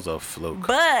point. that was a fluke.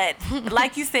 But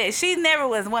like you said, she never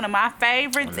was one of my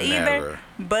favorites Never. either.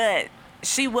 But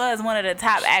she was one of the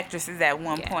top actresses at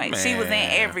one Yeah. point. She was in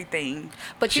Man. everything.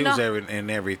 But She you know, was in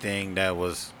everything that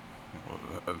was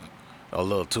a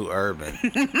little too urban.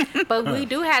 but we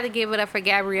do have to give it up for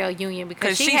Gabrielle Union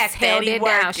because 'Cause she she's has held steady it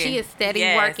down. working. She is steady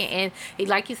Yes. working, and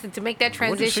like you said, to make that What is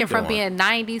transition she from doing? being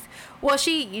 '90s. Well,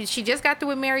 she just got through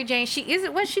with Mary Jane.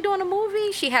 What's she doing a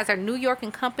movie? She has her New York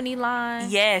and Company line.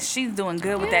 Yes, she's doing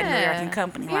good with that New York and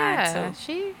Company yeah. line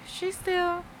too. She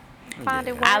still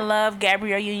finding work. I love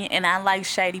Gabrielle Union and I like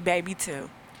Shady Baby too.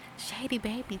 Shady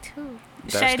Baby too.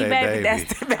 That's Shady they Baby, baby.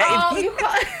 that's the baby. Oh, you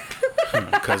call.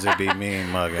 Because it be mean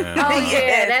mugging. Oh yeah,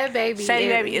 Yes. that baby. Shady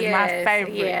Baby is my yes,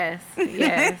 favorite.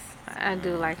 Yes. I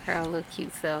do like her little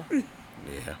cute self.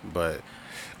 Yeah, but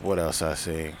what else I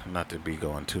see? Not to be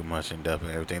going too much in depth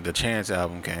and everything. The Chance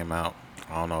album came out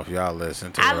I don't know if y'all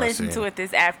listen to it. I listened to it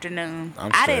this afternoon. I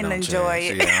straight didn't on enjoy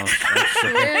Chance. it. Yeah,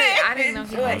 I'm Really? I didn't know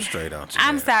he I'm was. straight on.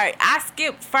 I'm Chance. sorry. I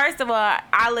skipped. First of all,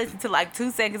 I listened to like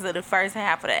 2 seconds of the first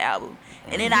half of the album,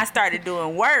 and then I started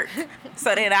doing work,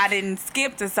 so then I didn't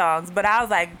skip the songs. But I was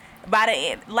like, by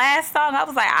the last song, I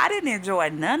was like, I didn't enjoy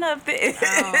none of this.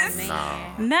 Oh,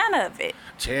 man. None of it.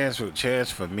 Chance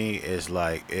for me is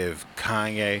like if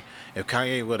Kanye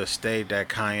would have stayed that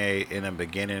Kanye in the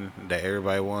beginning that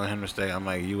everybody wanted him to stay, I'm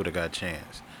like, you would have got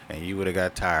Chance and you would have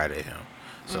got tired of him.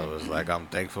 So it's like I'm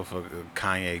thankful for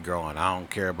Kanye growing. I don't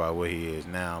care about what he is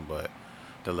now, but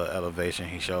the little elevation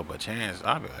he showed. But Chance,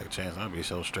 I'll be like, Chance, I'll be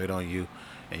so straight on you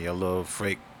and your little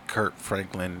fake Kurt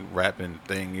Franklin rapping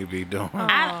thing you be doing.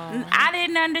 I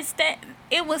didn't understand.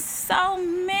 It was so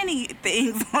many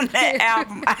things on that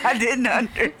album I didn't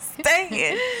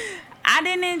understand. I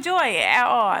didn't enjoy it at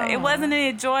all. It wasn't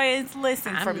an joyous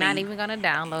listen for I'm me. not even gonna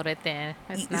download it then.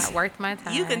 It's not worth my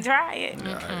time. You can try it.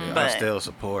 I But- still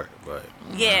support, but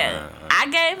Yeah, I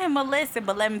gave him a listen,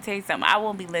 but let me tell you something. I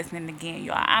won't be listening again,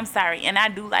 y'all. I'm sorry, and I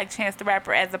do like Chance the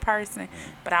Rapper as a person,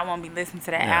 but I won't be listening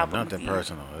to that yeah, album nothing again.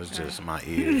 personal. It's just my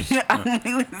ears. I won't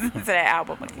be listening to that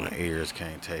album My again. ears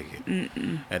can't take it.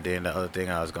 And then the other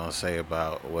thing I was gonna say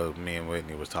about what me and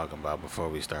Whitney was talking about before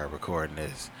we started recording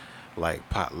is like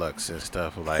potlucks and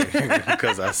stuff, like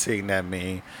because I seen that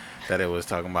meme that it was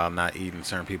talking about not eating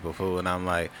certain people's food, and I'm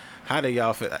like, how do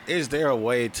y'all feel? Is there a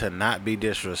way to not be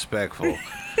disrespectful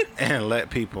and let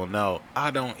people know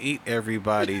I don't eat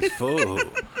everybody's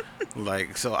food?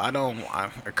 Like, so I don't,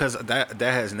 because that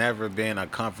has never been a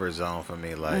comfort zone for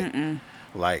me. Like,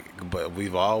 but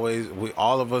all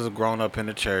of us have grown up in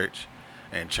the church,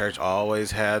 and church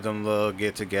always had them little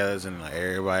get-togethers, and like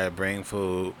everybody bring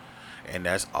food, and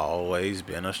that's always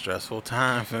been a stressful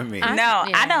time for me. No,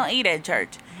 Yeah. I don't eat at church.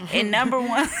 And number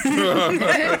one, let me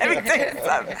tell you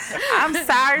something. I'm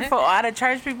sorry for all the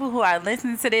church people who are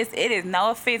listening to this. It is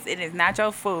no offense. It is not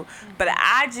your food. But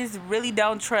I just really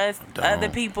don't trust other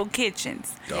people's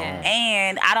kitchens. Don't.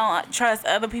 And I don't trust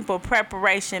other people's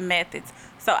preparation methods.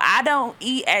 So I don't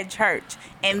eat at church.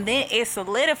 And then it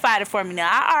solidified it for me. Now,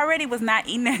 I already was not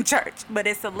eating at church, but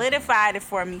it solidified it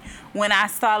for me when I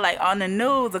saw, like, on the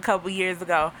news a couple years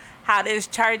ago, how this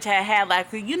church had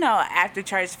like, you know, after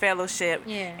church fellowship.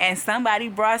 Yeah. And somebody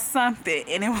brought something,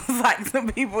 and it was like some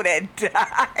people that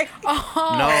died.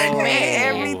 Oh, No. And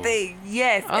man. everything.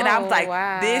 Yes. And I was Oh, like,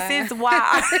 wow. this is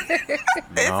why.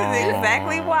 This is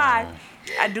exactly why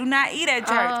I do not eat at church.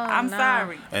 I'm no.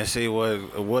 sorry. And see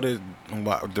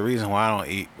the reason why I don't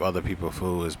eat other people's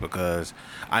food is because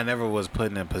I never was put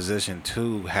in a position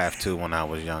to have to when I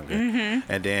was younger.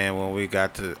 And then when we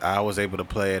got to, I was able to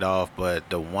play it off. But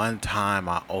the one time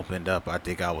I opened up, I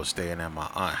think I was staying at my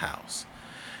aunt's house,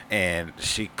 and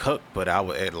she cooked, but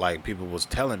like people was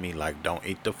telling me like, don't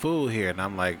eat the food here, and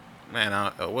I'm like, man,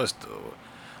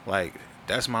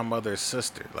 that's my mother's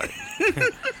sister, like.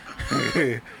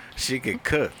 She could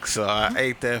cook, so I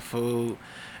ate that food.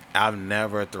 I've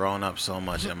never thrown up so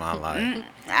much in my life.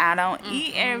 I don't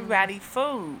eat everybody's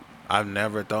food. I've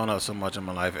never thrown up so much in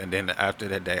my life. And then after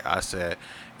that day, I said,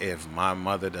 if my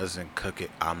mother doesn't cook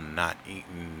it, I'm not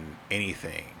eating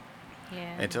anything.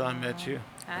 Yeah, Until I met you.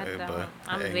 I don't.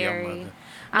 I'm and your very. mother. No,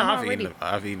 I'm I've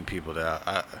already. eaten people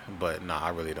that but no, I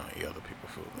really don't eat other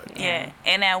people's food like that. Yeah.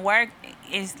 And at work,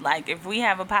 it's like if we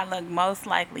have a potluck, most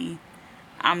likely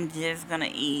I'm just going to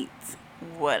eat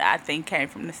what I think came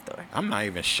from the store. I'm not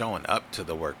even showing up to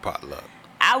the work potluck.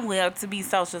 I will to be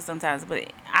social sometimes,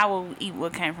 but I will eat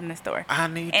what came from the store. I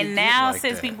need to And get now like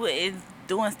since that. people is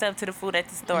doing stuff to the food at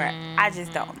the store, I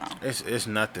just don't know. It's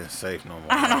nothing safe no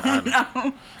more.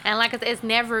 No. And like I said, it's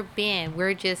never been.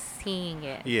 We're just seeing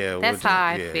it. Yeah, That's how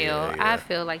I yeah, feel. yeah, yeah. I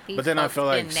feel like these But then I folks feel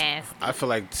like been nasty. I feel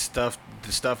like the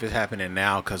stuff is happening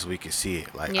now because we can see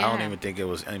it. Like I don't Yeah. even think it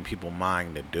was in people's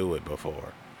mind to do it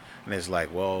before. And it's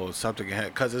like, well, something can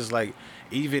happen because it's like,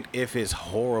 even if it's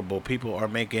horrible, people are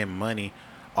making money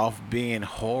off being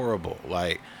horrible.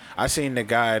 Like I seen the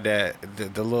guy that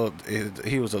the little,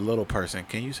 he was a little person.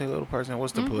 Can you say little person?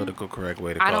 What's the political correct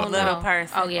way to call I it? don't know. Little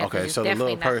person. Oh yeah. 'cause Okay, it's so the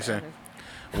definitely little not person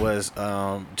others.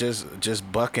 was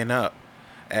just bucking up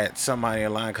at somebody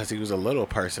in line because he was a little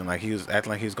person. Like he was acting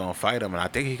like he was gonna fight him, and I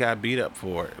think he got beat up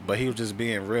for it. But he was just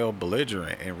being real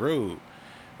belligerent and rude.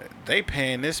 They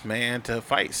paying this man to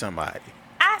fight somebody.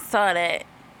 I saw that.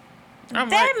 I'm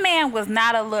That like, man was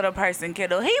not a little person,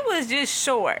 kiddo. He was just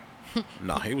short.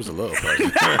 No, he was a little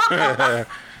person.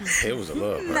 He was a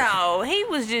little person. No, he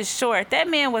was just short. That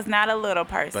man was not a little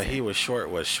person. But he was short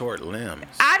with short limbs.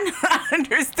 I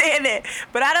understand it,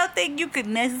 but I don't think you could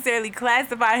necessarily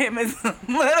classify him as a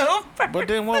little person. But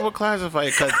then what would classify?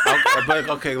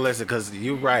 Okay, listen, because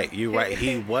you're right.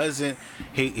 He wasn't.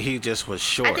 He just was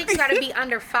short. I think you gotta be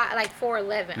under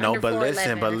 4'11". No, under but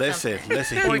 4'11"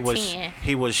 listen. Or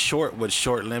He was short with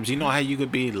short limbs. You know how you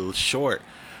could be short,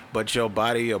 but your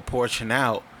body will portion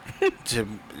out to.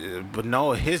 But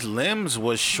no, his limbs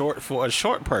was short for a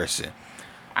short person.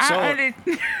 So that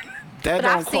But don't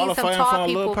I've seen some qualify him tall for a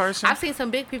people. little person. I've seen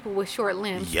some big people with short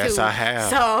limbs. Yes, too. I have.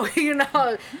 So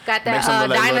got that Makes them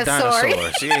look like dinosaur. little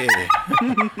dinosaurs. Yeah.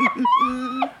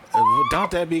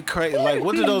 Don't that be crazy? Like,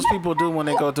 what do those people do when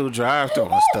they go through drive-through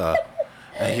and stuff?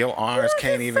 And your arms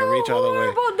can't even reach all the way.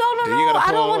 No, Do you gotta I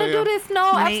pull don't want to away? do this.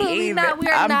 No, Me absolutely either. not. We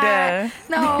are I'm not. done.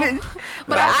 No.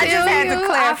 But I I just had to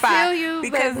clarify I feel you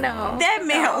because but no. that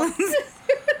man was.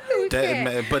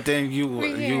 But then you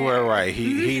were right.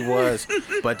 He was,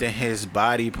 but then his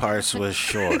body parts was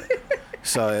short.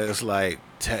 So it's like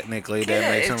technically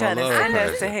that makes him a little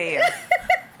person. Hell.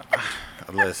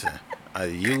 Listen,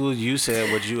 you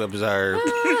said what you observed,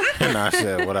 and I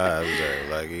said what I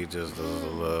observed. Like he just was a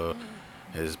little,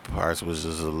 his parts was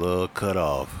just a little cut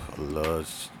off. A little,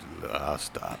 I'll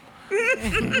stop.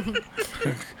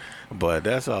 But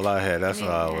that's all I had. That's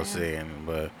all I was saying.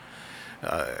 But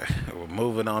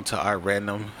moving on to our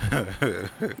random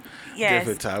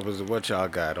different topics. What y'all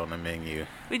got on the menu?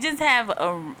 We just have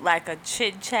a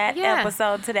chit chat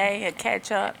episode today, a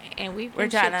catch up, And we're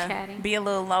trying to chit-chatting. be a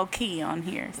little low key on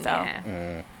here. So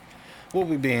Yeah. What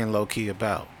we being low key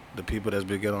about? The people that's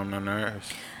been getting on their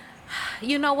nerves.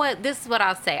 You know what? This is what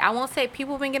I'll say. I won't say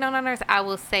people been getting on our nerves. I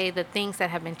will say the things that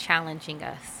have been challenging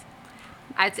us.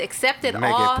 I accept it Make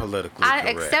it all. politically I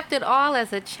correct. accept it all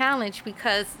as a challenge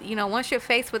because once you're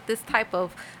faced with this type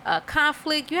of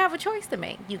conflict, you have a choice to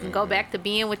make. You can go back to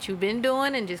being what you've been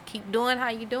doing and just keep doing how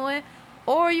you're doing,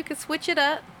 or you can switch it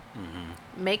up,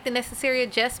 make the necessary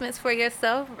adjustments for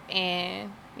yourself,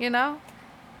 and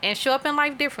and show up in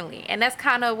life differently. And that's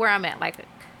kind of where I'm at. Like,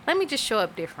 let me just show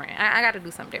up different. I got to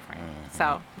do something different.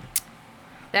 So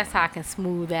that's how I can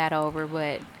smooth that over.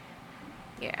 But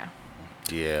yeah.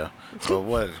 Yeah, but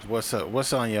what's up?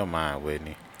 What's on your mind,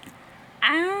 Whitney?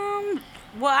 Well,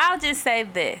 I'll just say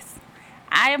this.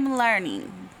 I am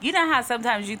learning. You know how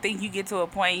sometimes you think you get to a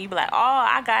point and you be like, oh,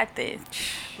 I got this.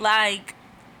 Like,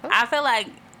 I feel like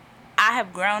I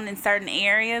have grown in certain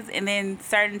areas and then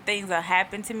certain things have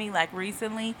happened to me, like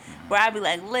recently, where I be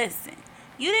like, listen,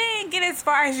 you didn't get as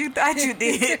far as you thought you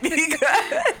did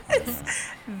because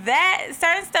that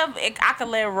certain stuff I could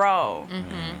let roll.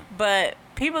 But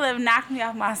people have knocked me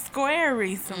off my square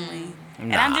recently.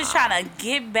 And I'm just trying to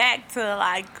get back to,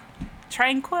 like,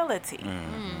 tranquility.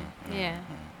 Yeah.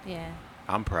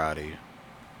 I'm proud of you.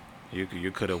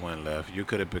 You could have went left. You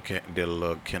could have did a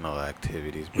little kennel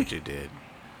activities, but you did.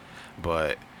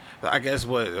 But I guess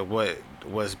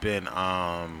what's been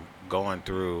going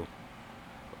through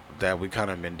that we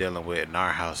kind of been dealing with in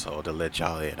our household, to let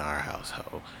y'all in our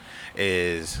household,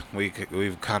 is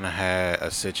we've kind of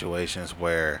had situations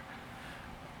where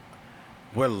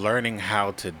we're learning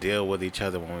how to deal with each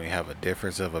other when we have a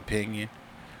difference of opinion.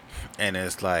 And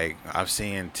it's like I've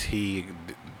seen T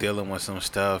dealing with some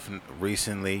stuff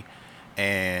recently,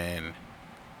 and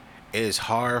it's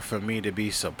hard for me to be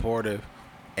supportive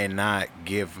and not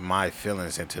give my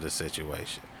feelings into the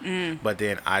situation. But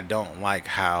then I don't like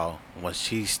how when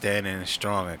she's standing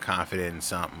strong and confident in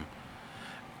something,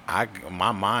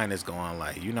 my mind is going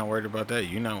like, you not worried about that,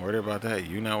 you not worried about that,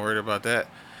 you not worried about that.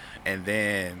 And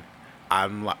then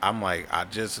I'm like,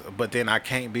 but then I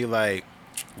can't be like,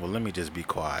 well, let me just be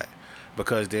quiet,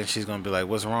 because then she's gonna be like,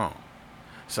 what's wrong?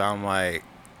 So I'm like,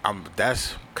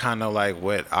 that's kind of like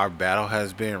what our battle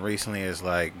has been recently, is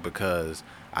like, because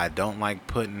I don't like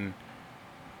putting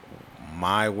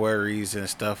my worries and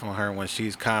stuff on her when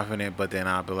she's confident, but then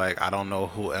I'll be like, I don't know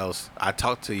who else. I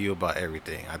talk to you about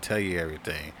everything, I tell you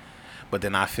everything, but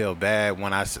then I feel bad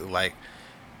when I like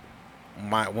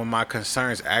when my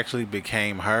concerns actually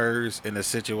became hers in the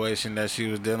situation that she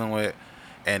was dealing with,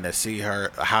 and to see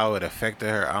her how it affected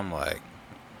her, I'm like,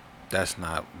 that's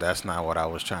not what I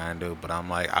was trying to do. But I'm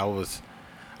like,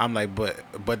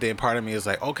 but then part of me is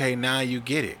like, okay, now you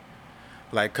get it,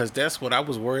 like, cause that's what I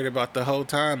was worried about the whole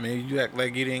time, and you act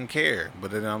like you didn't care. But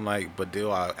then I'm like, but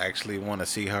do I actually want to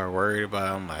see her worried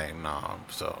about it? I'm like, no.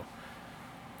 So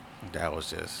that was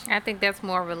just, I think that's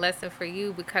more of a lesson for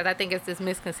you, because I think it's this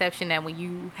misconception that when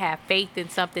you have faith in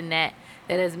something that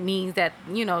means that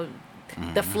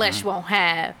the flesh won't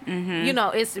have. You know,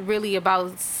 it's really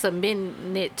about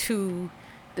submitting it to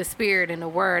the spirit and the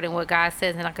word and what God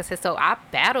says. And like I said, so I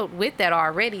battled with that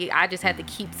already. I just had to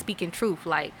keep speaking truth.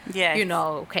 Like, Yes. you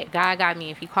know, okay, God got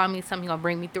me. If he called me something, he's gonna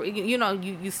bring me through. You know,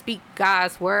 you speak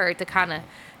God's word to kind of,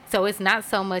 so it's not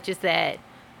so much as that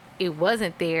it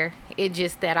wasn't there. It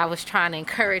just that I was trying to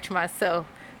encourage myself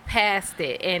past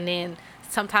it. And then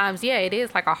sometimes, yeah, it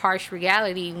is like a harsh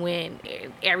reality when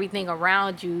everything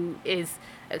around you is,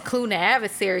 including the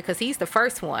adversary, because he's the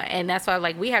first one. And that's why,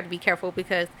 like, we have to be careful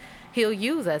because he'll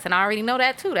use us. And I already know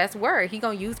that too. That's word. He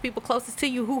gonna use people closest to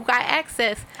you who got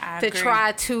access to agree.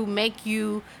 try to make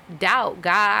you doubt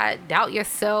God, doubt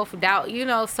yourself, doubt, you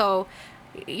know. So,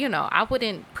 you know, I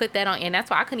wouldn't put that on. And that's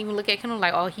why I couldn't even look at him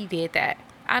like, oh, he did that.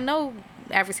 I know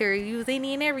adversary use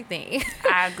any and everything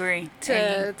I agree.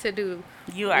 to do.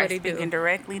 You are what he do. speaking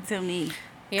directly to me. 'Cause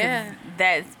Yeah.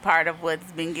 that's part of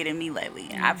what's been getting me lately.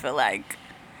 I feel like,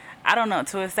 I don't know,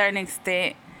 to a certain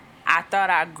extent, I thought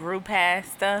I grew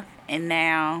past stuff, and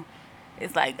now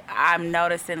it's like I'm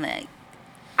noticing like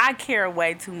I care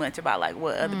way too much about like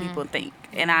what other people think,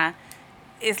 and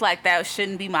it's like that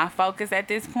shouldn't be my focus at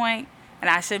this point, and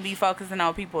I should be focusing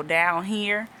on people down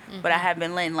here. But I have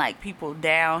been letting like people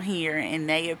down here and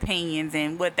their opinions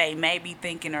and what they may be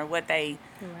thinking or what they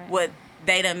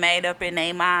done made up in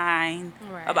their mind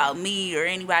about me or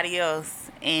anybody else,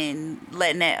 and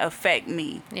letting that affect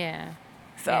me. Yeah.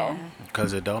 So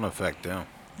Because it don't affect them.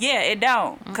 yeah, it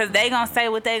don't, because they gonna say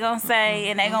what they gonna say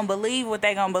and they gonna believe what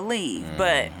they gonna believe.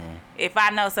 But if I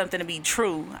know something to be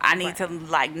true, I need to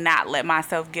like not let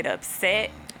myself get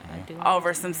upset I do.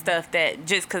 over some stuff that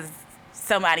just because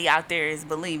somebody out there is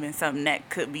believing something that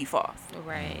could be false.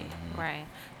 Right.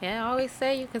 Yeah, I always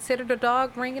say you consider the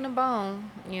dog bringing the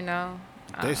bone, you know.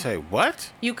 They say,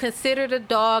 what? You consider the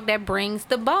dog that brings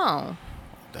the bone.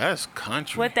 That's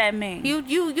country. What that mean?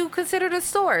 You consider the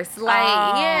source.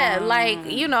 Like, yeah, like,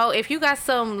 you know, if you got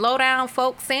some low down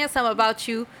folks saying something about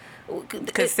you,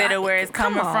 Consider where it's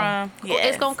coming from. Yes.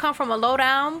 It's going to come from a low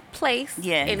down place.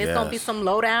 Yes. And it's going to be Yes. some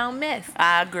low down mess.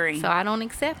 I agree. So I don't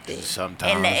accept it.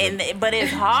 Sometimes. But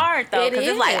it's hard though, It because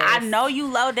it's like I is. know you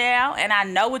low down, and I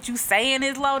know what you saying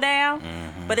is low down,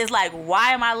 but it's like,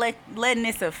 why am I letting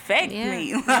this affect Yeah,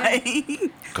 me? yeah.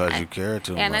 Like, Because you care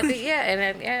too And I much. think,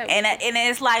 yeah, and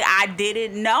it's like I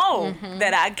didn't know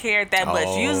that I cared that much.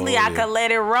 Oh, Usually I yeah. could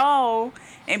let it roll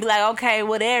and be like, okay,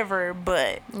 whatever.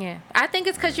 But yeah. I think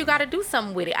it's because you got to do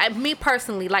something with it. Me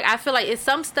personally, like, I feel like it's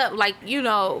some stuff, like, you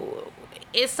know,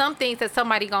 it's some things that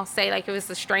somebody gonna say, like if it's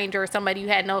a stranger or somebody you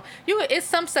had it's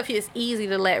some stuff it's easy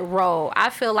to let roll. I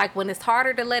feel like when it's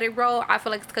harder to let it roll, I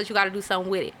feel like it's because you got to do something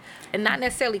with it and not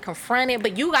necessarily confront it,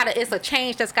 but it's a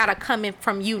change that's got to come in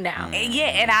from you now. yeah,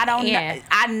 and I don't Yeah.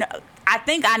 know. I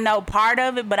think I know part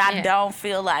of it, but I Yeah. don't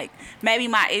feel like, maybe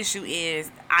my issue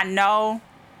is I know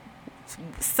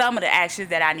some of the actions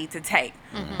that I need to take,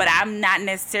 but I'm not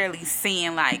necessarily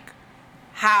seeing like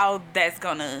how that's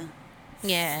gonna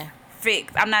Yeah.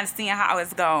 fix. I'm not seeing how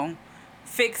it's gonna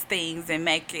fix things and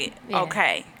make it Yeah.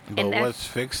 okay. But and that's- what's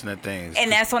fixing the things?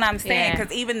 And that's what I'm saying, Yeah.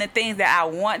 because even the things that I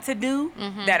want to do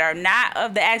that are not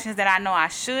of the actions that I know I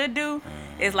should do,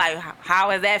 is like, how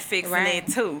is that fixing Right.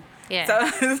 it too? Yeah. So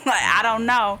it's like, I don't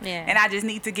know. Yeah. And I just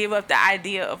need to give up the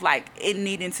idea of like it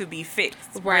needing to be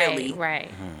fixed. Really.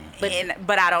 Right.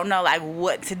 But I don't know like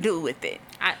what to do with it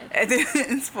I, at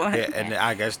this point. Yeah, and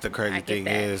I guess the I crazy get thing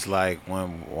that. is, like,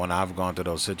 when I've gone through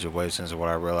those situations, what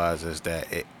I realize is that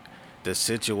the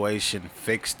situation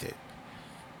fixed it.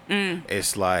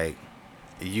 It's like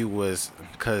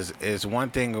because it's one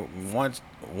thing,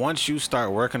 once you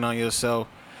start working on yourself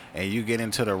and you get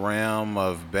into the realm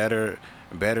of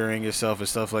bettering yourself and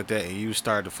stuff like that, and you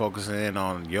start to focusing in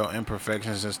on your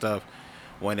imperfections and stuff,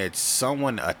 when it's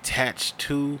someone attached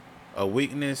to a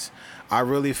weakness, I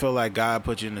really feel like God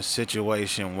put you in a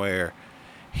situation where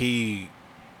he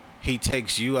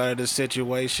takes you out of the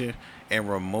situation and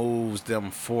removes them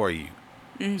for you.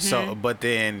 So, but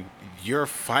then you're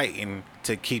fighting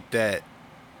to keep that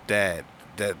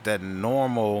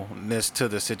normalness to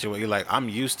the situation. You're like, I'm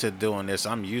used to doing this.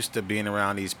 I'm used to being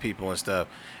around these people and stuff.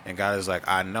 And God is like,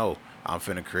 I know I'm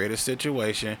finna create a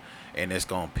situation and it's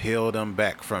gonna peel them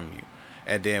back from you.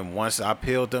 And then once I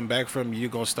peeled them back from you, you're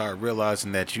going to start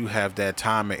realizing that you have that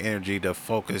time and energy to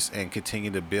focus and continue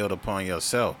to build upon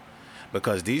yourself.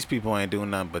 Because these people ain't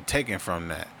doing nothing but taking from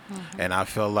that. And I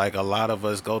feel like a lot of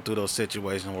us go through those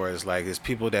situations where it's like it's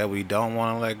people that we don't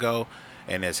want to let go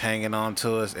and it's hanging on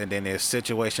to us. And then this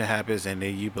situation happens and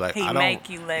then you be like, He I don't. make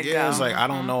you let Yeah, go. it's like, I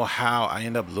don't know how I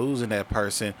end up losing that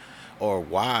person or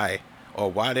why or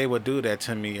why they would do that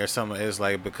to me or something. It's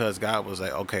like because God was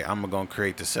like, okay, I'm gonna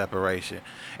create the separation,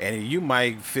 and you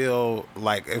might feel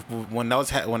like when that's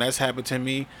happened to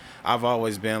me, I've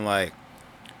always been like,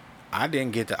 I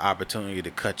didn't get the opportunity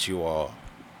to cut you off.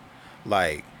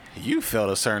 Like you felt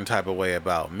a certain type of way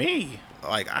about me.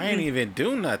 Like I ain't even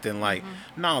do nothing. Like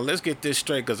no, let's get this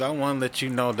straight because I want to let you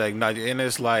know that. And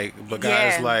it's like, but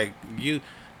God is like you.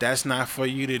 That's not for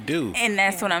you to do. And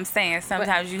that's what I'm saying.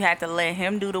 Sometimes you have to let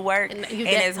him do the work. And it's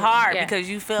definitely- hard because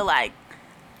you feel like,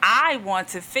 I want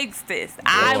to fix this.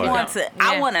 I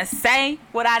want to say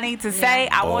what I need to say.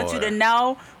 I want you to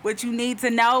know what you need to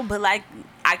know. But like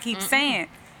I keep saying,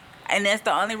 and that's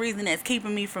the only reason that's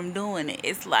keeping me from doing it.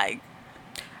 It's like,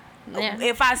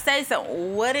 if I say so,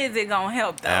 what is it gonna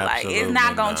help though? Absolutely like it's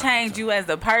not gonna not. change you as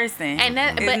a person. And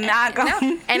that, it's but not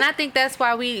gonna. and I think that's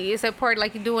why it's important,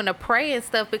 like you doing the pray and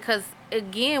stuff, because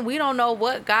again, we don't know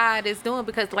what God is doing.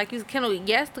 Because like you can,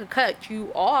 yes, to cut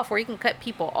you off, or he can cut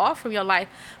people off from your life,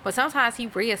 but sometimes he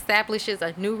reestablishes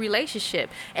a new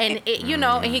relationship, and it,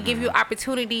 and he give you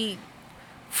opportunity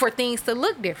for things to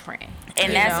look different.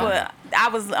 And that's what I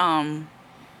was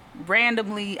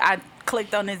randomly I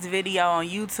clicked on this video on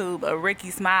YouTube of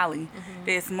Ricky Smiley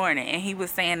this morning, and he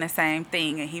was saying the same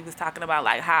thing, and he was talking about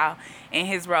like how in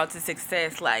his road to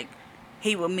success, like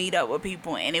he would meet up with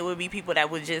people and it would be people that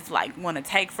would just like want to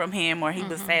take from him, or he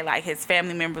would say like his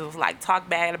family members would like talk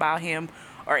bad about him,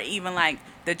 or even like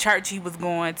the church he was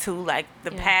going to, like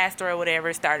the pastor or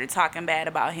whatever started talking bad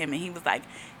about him, and he was like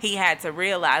he had to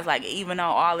realize like even though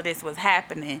all of this was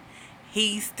happening,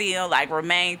 he still like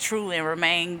remained true and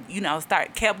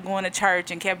kept going to church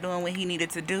and kept doing what he needed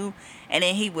to do. And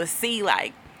then he would see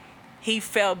like he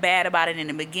felt bad about it in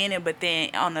the beginning, but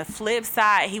then on the flip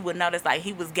side, he would notice like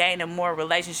he was gaining more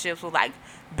relationships with like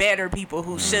better people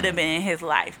who should have been in his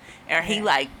life. Or he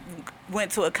like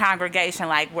went to a congregation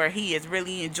like where he is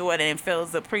really enjoyed it and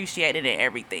feels appreciated and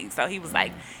everything. So he was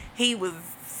like, he was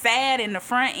sad in the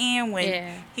front end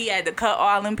when he had to cut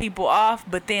all them people off,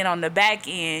 but then on the back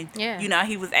end,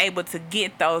 he was able to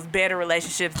get those better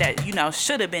relationships that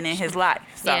should have been in his life.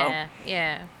 So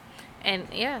and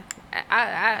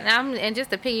I'm and just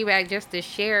to piggyback, just to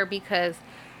share, because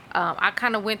I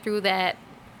kind of went through that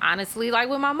honestly, like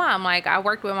with my mom. Like I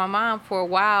worked with my mom for a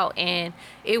while, and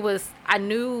I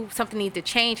knew something needed to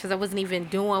change because I wasn't even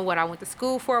doing what I went to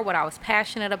school for, what I was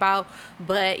passionate about.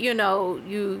 But you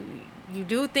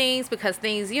do things because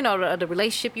things, the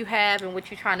relationship you have and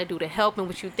what you're trying to do to help and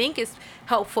what you think is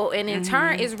helpful, and in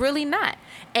turn is really not.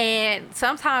 And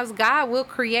sometimes God will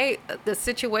create the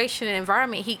situation and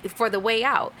environment for the way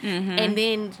out. And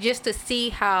then just to see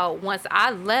how once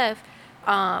I left,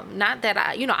 not that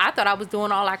I thought I was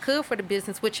doing all I could for the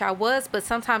business, which I was, but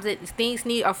sometimes things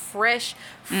need a fresh,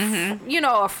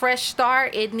 a fresh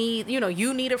start. It needs,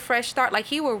 you need a fresh start. Like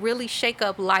he will really shake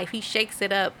up life. He shakes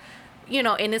it up.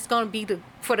 And it's going to be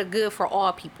for the good for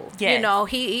all people. Yes.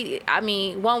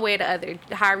 One way or the other,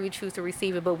 however you choose to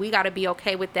receive it, but we got to be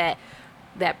okay with that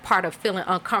part of feeling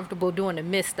uncomfortable during the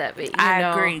midst of it. I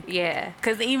agree. Yeah.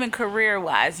 Because even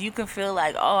career-wise, you can feel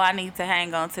like, oh, I need to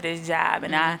hang on to this job,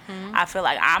 and I feel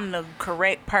like I'm the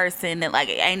correct person, that like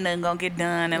ain't nothing going to get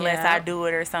done unless I do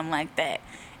it or something like that.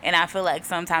 And I feel like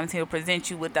sometimes he'll present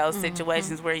you with those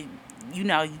situations where,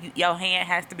 your hand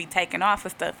has to be taken off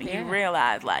of stuff, and you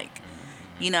realize like,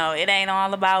 it ain't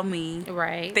all about me.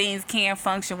 Right. Things can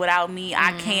function without me.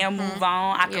 I can move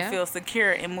on. I can feel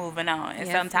secure in moving on. And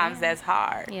sometimes that's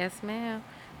hard. Yes, ma'am.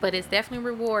 But it's definitely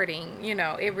rewarding.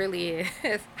 It really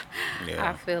is.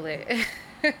 I feel it.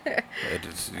 It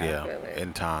is,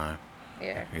 in time.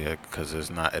 Yeah. Yeah, because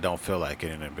it don't feel like it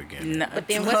in the beginning. No. But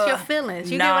then what's your feelings?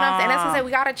 You get what I'm saying? That's what I say.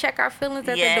 We got to check our feelings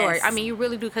at the door. I mean, you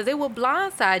really do, because it will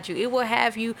blindside you. It will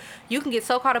have you can get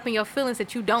so caught up in your feelings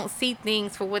that you don't see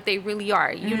things for what they really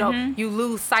are. You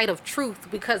lose sight of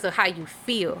truth because of how you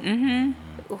feel. And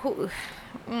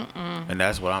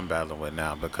that's what I'm battling with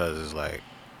now, because it's like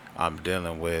I'm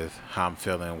dealing with how I'm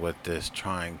feeling with this,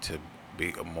 trying to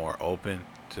be more open,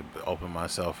 to open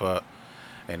myself up.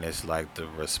 And it's like the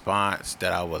response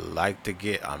that I would like to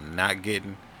get, I'm not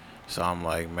getting. So I'm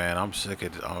like, man, I'm sick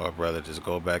of it. I'd rather just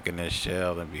go back in this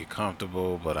shell and be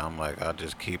comfortable. But I'm like, I'll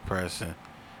just keep pressing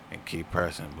and keep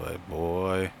pressing. But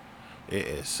boy, it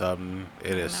is something.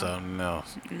 It is something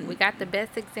else. We got the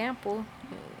best example.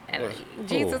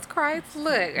 Jesus Christ,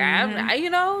 look,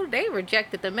 they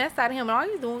rejected the mess out of him, and all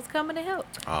he's doing was coming to help.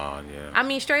 Oh, yeah. I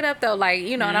mean, straight up, though, like,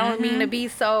 I don't mean to be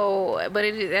so, but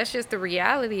that's just the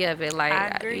reality of it. Like, I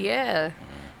agree. Yeah.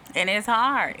 And it's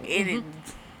hard. It is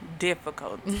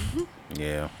difficult.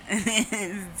 Yeah.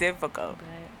 It's difficult.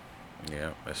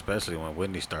 Yeah, especially when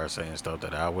Whitney starts saying stuff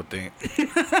that I would think.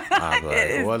 I'm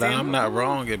like, well, I'm not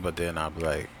wrong, but then I'm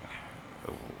like,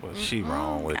 was she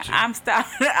wrong with you? I'm sorry.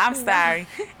 I'm sorry.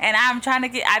 And I'm trying to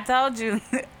get. I told you,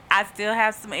 I still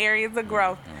have some areas of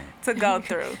growth to go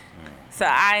through. So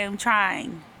I am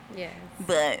trying. Yes.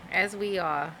 But As we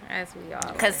are.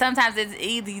 because sometimes it's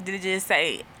easy to just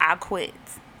say I quit.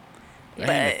 Ain't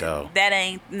But it though? that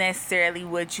ain't necessarily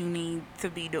what you need to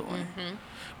be doing.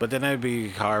 But then it'd be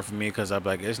hard for me because I'm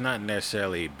like, it's not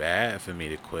necessarily bad for me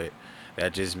to quit.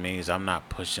 That just means I'm not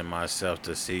pushing myself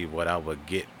to see what I would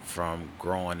get from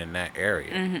growing in that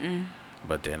area.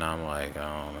 But then I'm like,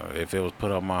 I don't know. If it was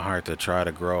put on my heart to try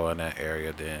to grow in that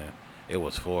area, then it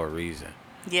was for a reason.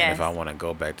 Yes. And if I want to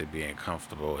go back to being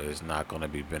comfortable, it's not going to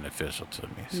be beneficial to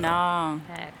me. So, No.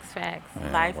 Facts. yeah,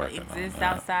 I'm Life working on exists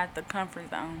that. outside the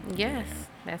comfort zone. Yes.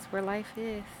 That's where life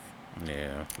is.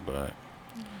 Yeah, but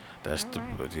that's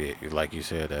Alright. yeah, like you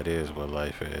said, that is what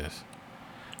life is.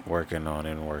 Working on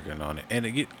it.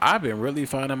 And I've been really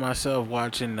finding myself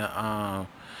watching the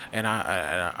and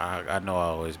I know I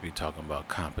always be talking about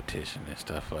competition and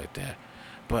stuff like that,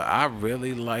 but I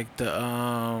really like the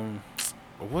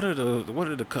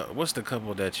what's the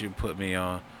couple that you put me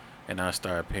on, and I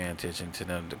started paying attention to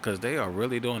them because they are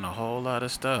really doing a whole lot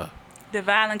of stuff.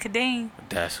 Devile and Kadeem.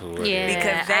 That's who it Yeah. is.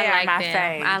 Because they I are like my them.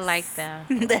 faves. I like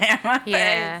them. They're my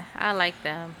Yeah. I like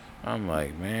them. I'm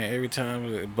like, man, every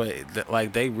time, but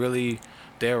like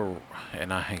they're,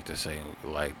 and I hate to say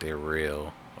like they're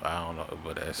real. I don't know,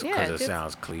 but that's because Yeah, it just- Mm-hmm.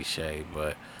 sounds cliche.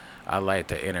 But I like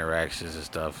the interactions and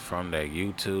stuff from their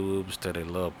YouTubes to their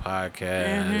little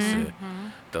podcasts, and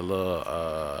the little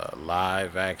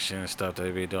live action stuff they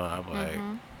be doing. I'm like,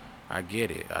 I get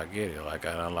it. Like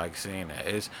I like seeing that.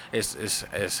 It's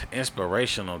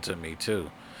inspirational to me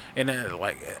too, and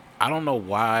like I don't know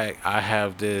why I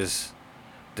have this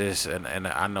and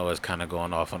I know it's kind of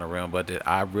going off on the realm, but that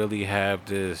I really have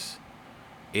this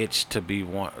itch to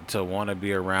want to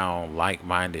be around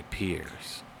like-minded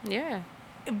peers. Yeah.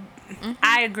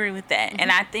 I agree with that.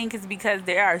 And I think it's because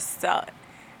there are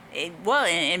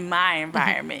in my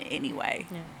environment anyway,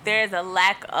 there's a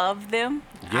lack of them.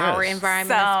 Our Yes.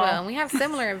 environment as So- well. And we have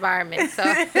similar environments. So,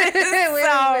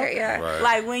 yeah. Right.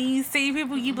 Like when you see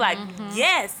people, you be like,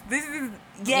 yes, this is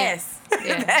yes.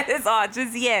 Yeah. That is all.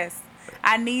 Just yes.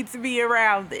 I need to be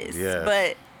around this. Yes.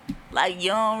 But like you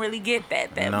don't really get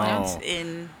that No. much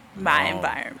in my No.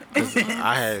 environment. 'Cause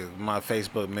I had my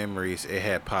Facebook memories, it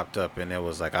had popped up and it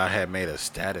was like I had made a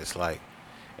status like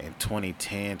in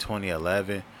 2010,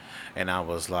 2011, and I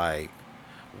was like,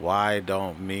 why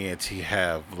don't me and T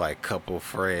have like couple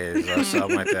friends or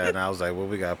something like that? And I was like, well,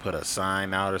 we gotta put a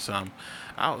sign out or something.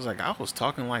 I was like, I was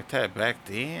talking like that back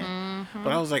then,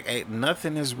 but I was like, hey,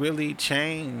 nothing has really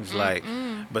changed. Like,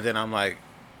 but then I'm like,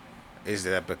 is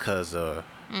that because of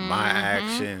my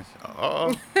actions?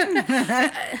 Oh,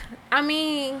 I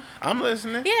mean, I'm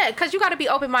listening. yeah, because you got to be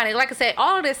open minded. Like I said,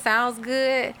 all of this sounds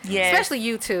good. Yes. Especially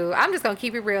you two. I'm just going to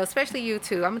keep it real. Especially you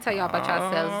two. I'm going to tell y'all about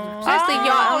yourselves. Oh. Especially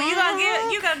y'all.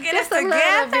 you gonna get Just us a little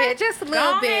together? bit. Just a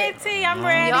little Go bit. ahead, T. I'm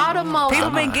ready. Y'all the most. People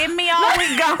been getting me all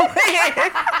week. Go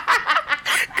ahead.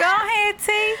 Go ahead,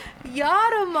 T.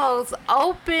 Y'all the most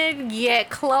open yet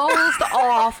closed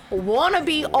off, wanna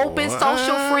be open, What?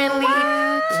 social friendly,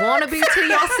 wanna be to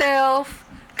yourself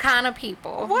kind of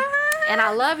people. What? And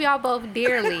I love y'all both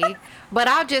dearly, but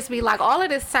I'll just be like, all of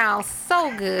this sounds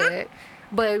so good,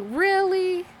 but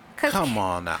really, cause Come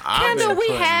on now. I've Kendall, been we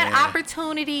putting had in-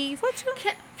 opportunities.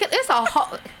 It's a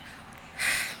whole.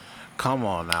 Come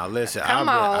on now. Listen, Come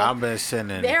on. I've been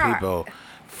sending There are- people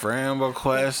friend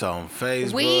requests on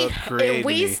Facebook.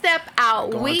 we step out.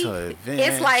 going to It's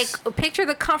events. like picture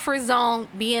the comfort zone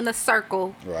be in a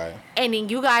circle. Right. And then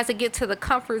you guys would get to the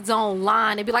comfort zone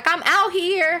line and be like, I'm out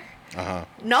here. Uh-huh.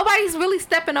 Nobody's really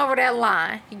stepping over that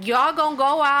line. Y'all gonna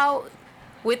go out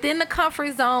within the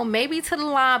comfort zone, maybe to the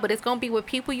line, but it's gonna be with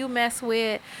people you mess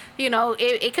with. You know,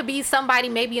 it could be somebody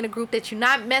maybe in a group that you're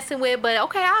not messing with, but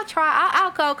okay, I'll try. I'll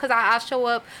go because I'll show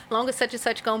up long as such and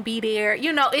such gonna be there.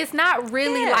 You know, it's not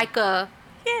really Yeah. like a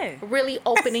Yeah. really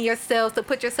opening yourselves to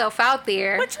put yourself out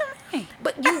there. What you mean?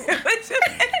 But you, What you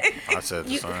mean? I said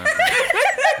the same thing.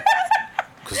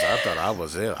 Because I thought I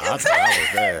was there. I thought I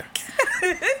was there.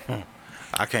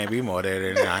 I can't be more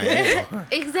there than I am.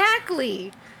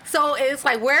 exactly. So it's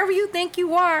like wherever you think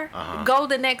you are, go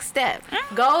the next step.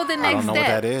 Go the I next don't know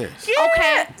step. what that is.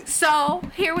 Okay, so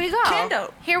here we go.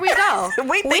 Kendall. Here we go.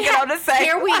 We thinking on the same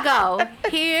Here we go.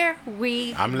 Here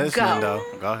we I'm listening, go.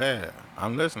 though. Go ahead.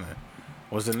 I'm listening.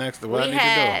 What's the next? What I We need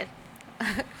had,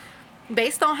 to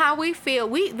based on how we feel,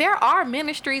 there are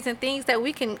ministries and things that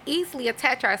we can easily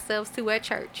attach ourselves to at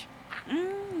church.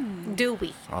 Do Do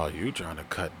we? Oh, you trying to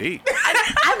cut deep?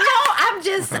 I know. I'm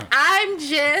just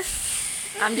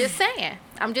saying.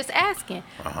 I'm just asking.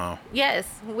 Yes,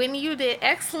 Whitney, you did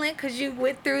excellent because you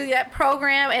went through that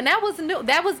program, and that was new.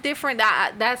 That was different.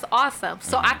 That's awesome.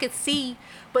 So I could see.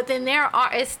 But then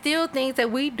it's still things that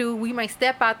we do. We may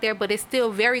step out there, but it's still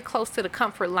very close to the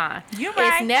comfort line. You're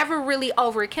right. It's never really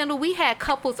over. Kendall, we had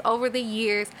couples over the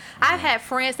years. I've had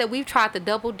friends that we've tried to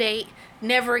double date.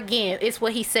 Never again. It's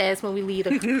what he says when we leave.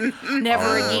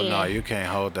 Never again. No, you can't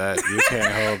hold that. You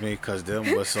can't hold me because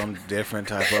them was some different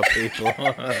type of people.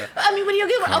 I mean, when you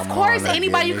get, of course,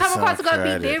 anybody you come across is going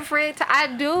to be different.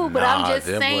 I do, but I'm just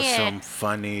them saying. Was some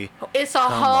funny. It's a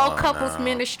whole couples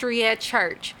ministry at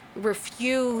church.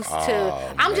 Refuse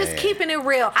to. I'm just keeping it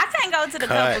real. I can't go to the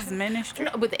couples ministry.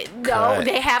 No,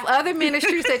 they have other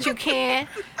ministries that you can,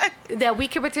 that we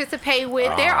can participate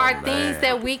with. There are things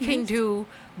that we can do.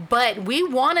 But we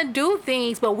want to do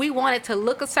things, but we want it to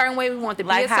look a certain way. We want it to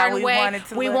be a certain way.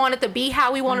 We want it to be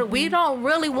how we want it. We don't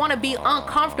really want to be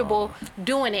uncomfortable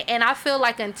doing it. And I feel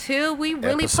like until we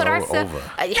really put ourselves...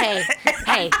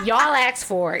 hey, y'all asked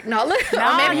for it. No, look,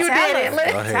 maybe you did it.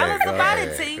 Tell us about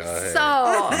it, T.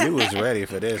 So... You was ready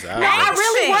for this. No, I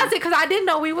really wasn't because I didn't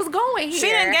know we was going here. She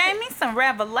done gave me some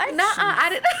revelations. I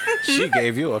didn't. She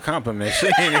gave you a compliment.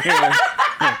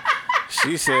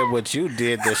 She said what you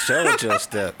did to show your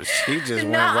step. She just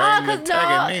went right into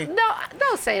tagging me. No,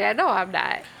 don't say that. No, I'm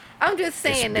not. I'm just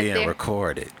saying it's that being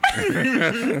recorded.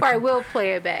 Right, we'll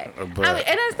play it back. But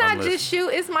and it's not just you;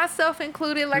 it's myself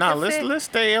included. Like I said. Let's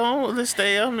stay on. Let's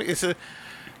stay on. It's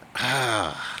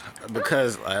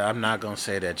because I'm not gonna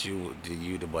say that you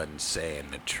wasn't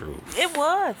saying the truth. It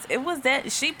was. It was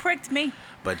that she pricked me.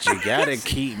 But you gotta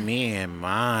keep me in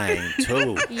mind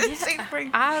too. Yeah,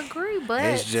 I agree, but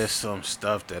it's just some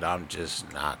stuff that I'm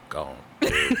just not gonna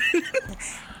do.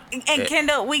 And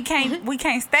Kendall, we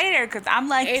can't stay there because I'm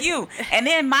like you. And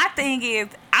then my thing is,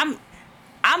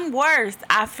 I'm worse.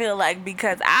 I feel like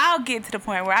because I'll get to the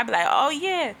point where I be like, oh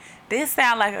yeah, this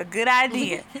sounds like a good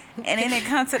idea, and then it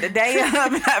comes to the day of,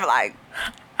 and I'm like,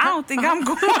 I don't think I'm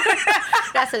going.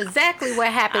 That's exactly what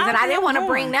happens, and I didn't want to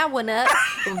bring that one up,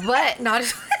 but no.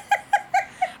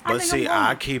 But see,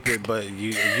 I keep it, but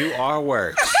you are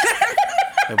worse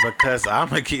because I'm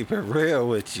gonna keep it real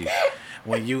with you.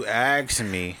 When you ask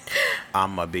me,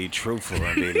 I'm gonna be truthful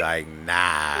and be like,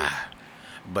 nah.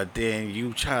 But then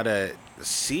you try to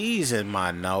season my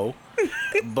no,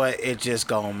 but it just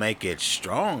gonna make it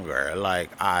stronger. Like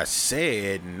I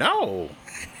said no.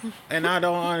 And I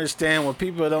don't understand when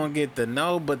people don't get the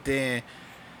no, but then.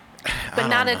 But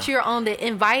now that you're on the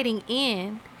inviting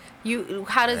end,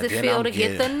 how does it feel to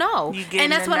get the no?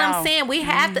 And that's what I'm saying. We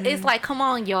have to. It's like, come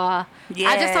on, y'all.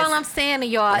 Yes. I just all I'm saying to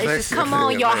y'all is just come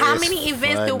on, y'all. How many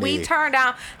events do we turn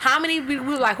down? How many we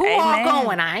like? Who all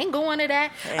going? I ain't going to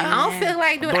that. I don't feel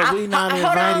like doing it. But we not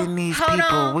inviting these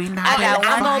people. We not.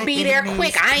 I'm gonna be there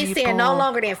quick. I ain't saying no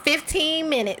longer than 15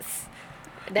 minutes.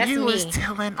 That's you me. was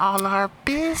telling all our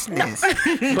business. No.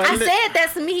 I said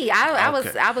that's me. I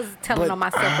was telling on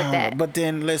myself with that. But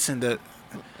then listen,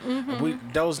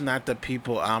 those not the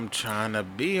people I'm trying to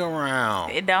be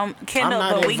around. It don't, Kendall,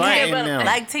 but we can't. But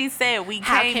like T said, we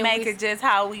can't make it just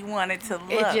how we want it to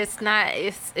look. It's just not.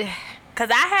 Cause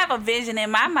I have a vision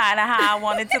in my mind of how I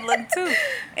want it to look too,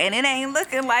 and it ain't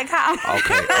looking like how.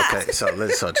 Okay. So check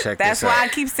That's this out. That's why I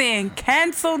keep saying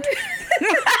canceled.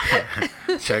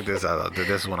 Check this out. This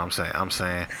is what I'm saying. I'm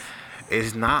saying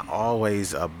it's not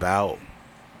always about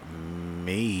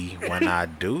me when I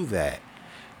do that.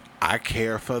 I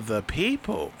care for the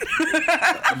people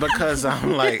because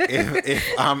I'm like, if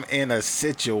I'm in a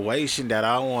situation that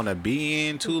I want to be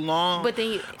in too long, but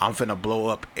then I'm finna blow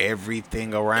up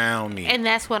everything around me. And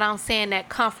that's what I'm saying. That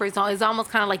comfort zone is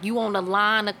almost kind of like you on the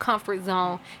line of comfort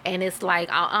zone, and it's like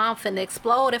I'm finna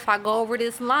explode if I go over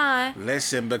this line.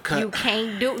 Listen, because you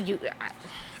can't do you.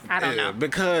 I don't know.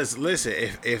 Because listen,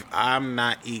 if I'm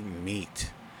not eating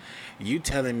meat, you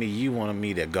telling me you wanted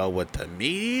me to go with the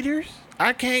meat eaters?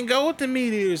 I can't go with the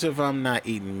meat eaters if I'm not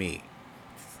eating meat.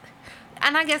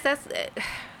 And I guess that's.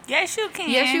 Yes, you can.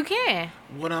 Yes, you can.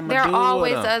 What I'm there gonna do? There are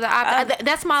always other options.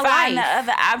 That's my life. Find the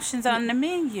other options on the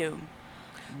menu.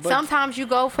 But sometimes you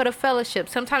go for the fellowship.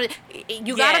 Sometimes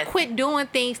you gotta quit doing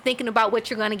things thinking about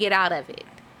what you're gonna get out of it.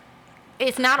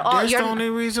 It's not all. That's the only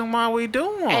reason why we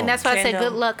do them. And that's why I said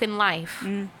good luck in life.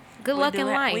 Good luck in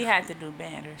life. We have to do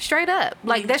better. Straight up,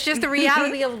 like that's just the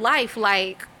reality of life.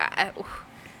 Like.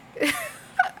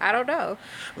 I don't know.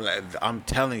 I'm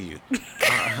telling you.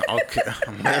 Okay,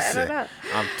 listen.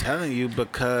 I'm telling you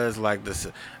because like this,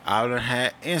 I done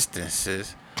had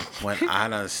instances when I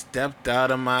done stepped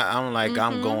out of I'm like,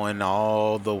 I'm going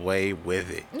all the way with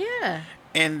it. Yeah.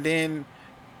 And then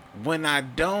when I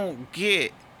don't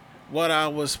get what I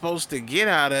was supposed to get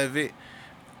out of it,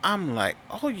 I'm like,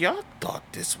 oh, y'all thought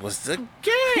this was a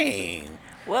game.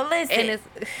 Well, listen. And it's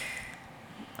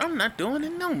I'm not doing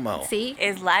it no more. see,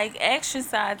 it's like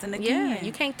exercising again. yeah,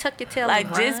 you can't tuck your tail Like,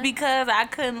 and just run. because I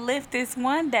couldn't lift this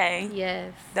one day,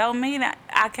 Yes. don't mean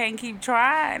I can't keep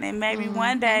trying. And maybe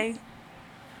one day,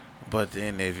 But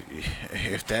then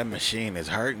if that machine is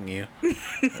hurting you,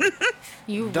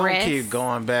 You don't rest. keep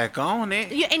going back on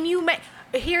it. And you may.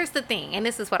 Here's the thing, and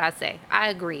this is what I say. I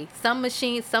agree. Some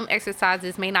machines, some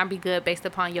exercises may not be good based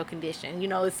upon your condition. You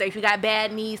know, say if you got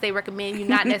bad knees, they recommend you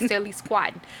not necessarily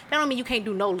squatting. That don't mean you can't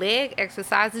do no leg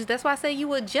exercises. That's why I say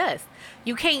you adjust.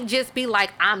 You can't just be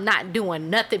like, I'm not doing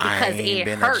nothing because I ain't it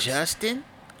been hurts. adjusting.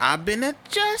 I've been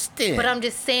adjusting. But I'm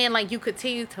just saying, like, you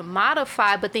continue to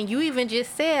modify, but then you even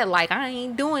just said, like, I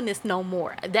ain't doing this no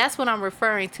more. That's what I'm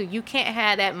referring to. You can't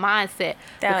have that mindset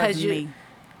that because was you. me.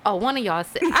 Oh, one of y'all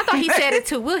said. I thought he said it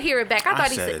too. We'll hear it back. I thought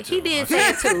he said said it he too. did say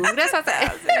it too. That's what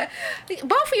I said.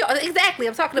 Both of y'all. Exactly.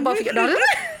 I'm talking to both of y'all. No,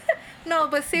 no,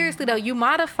 but seriously though, you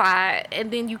modify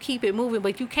and then you keep it moving,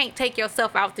 but you can't take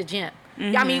yourself out the gym.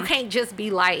 I mean, you can't just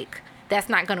be like, that's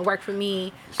not gonna work for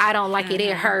me. I don't like it.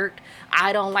 It hurt.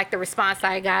 I don't like the response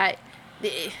I got.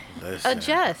 Listen,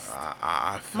 Adjust.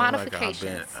 I feel Modifications.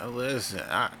 like I've been. Listen,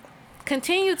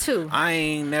 Continue to. I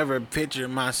ain't never pictured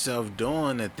myself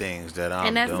doing the things that I'm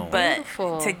And that's doing. But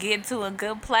Beautiful. to get to a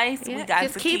good place, we Yeah, got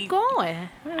just to keep going.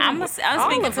 I'm All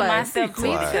speaking of for us. myself too. Be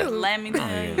quiet. Because let me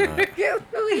tell you.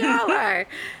 We all are.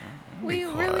 We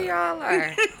really all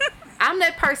are. I'm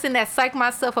that person that psych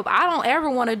myself up. I don't ever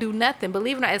want to do nothing.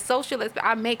 Believe it or not, as social as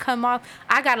I may come off,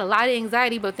 I got a lot of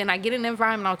anxiety, but then I get in an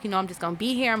environment, like, I'm just going to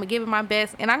be here. I'm going to give it my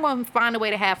best, and I'm going to find a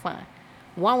way to have fun.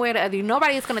 One way or the other.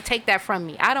 Nobody is going to take that from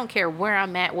me. I don't care where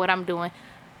I'm at, what I'm doing,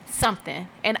 something.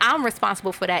 And I'm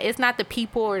responsible for that. It's not the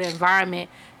people or the environment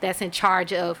that's in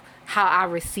charge of how I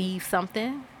receive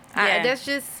something. Yeah. That's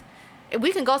just...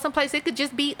 We can go someplace. It could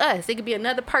just be us. It could be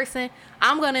another person.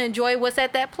 I'm going to enjoy what's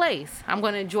at that place. I'm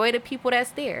going to enjoy the people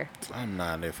that's there. I'm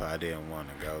not if I didn't want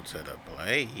to go to the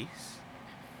place.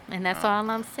 And that's all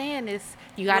I'm saying is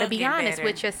you got to We'll be get honest better.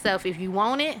 with yourself. If you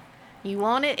want it, you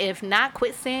want it. If not,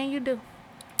 quit saying you do.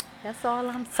 That's all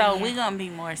I'm So saying. we gonna be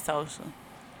more social.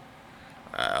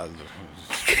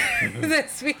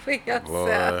 Let's speak for yourself.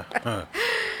 Boy,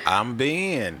 I'm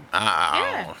being.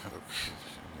 Yeah.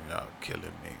 Y'all killing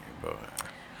me, boy.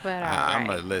 But I'm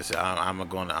all right. listen. I'm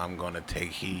gonna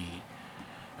take heed,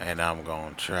 and I'm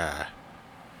gonna try.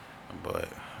 But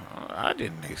I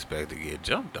didn't expect to get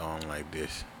jumped on like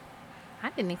this. I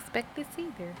didn't expect this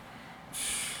either.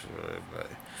 But,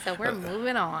 So we're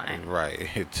moving on.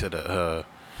 right to the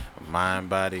mind,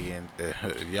 body, and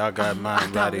y'all got mind,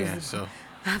 thought body, we and was- so.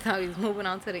 I thought he was moving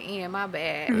on to the end. My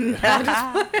bad.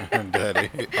 Daddy,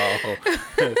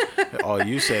 oh,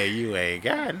 you say you ain't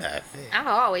got nothing. I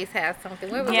always have something.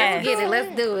 Let's Yes. get it.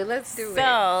 Let's do it. Let's do it.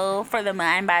 So for the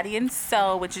mind, body, and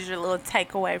soul, which is your little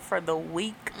takeaway for the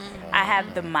week, I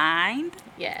have the mind,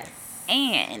 Yes.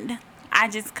 and I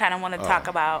just kind of want to talk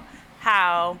Oh. about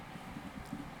how.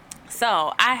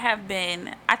 So I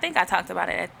think I talked about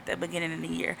it at the beginning of the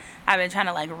year. I've been trying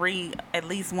to like read at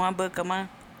least one book a month.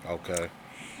 Okay.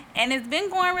 And it's been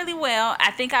going really well.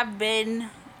 I think I've been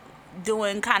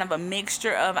doing kind of a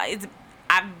mixture of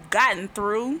I've gotten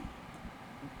through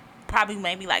probably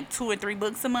maybe like 2 or 3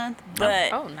 books a month,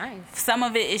 but Oh, nice. some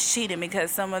of it is cheating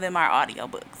because some of them are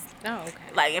audiobooks. Oh, okay.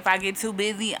 Like if I get too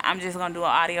busy, I'm just gonna do an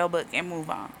audiobook and move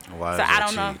on. Why So is I that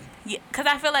don't know. cheating? Yeah, because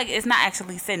I feel like it's not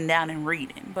actually sitting down and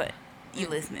reading, but you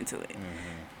listening to it.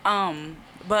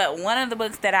 But one of the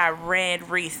books that I read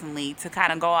recently to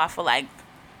kind of go off of like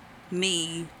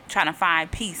me trying to find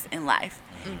peace in life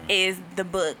is the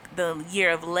book The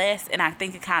Year of Less, and I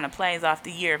think it kind of plays off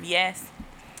The Year of Yes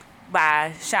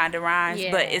by Shonda Rhimes,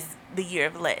 Yeah. but it's The Year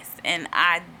of Less, and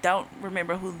I don't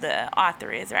remember who the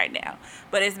author is right now,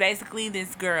 but it's basically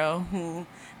this girl who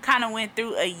kind of went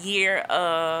through a year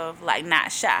of like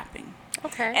not shopping.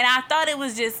 Okay. And I thought it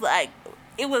was just like,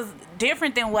 it was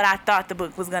different than what I thought the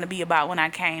book was going to be about when I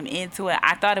came into it.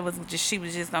 I thought it was just, she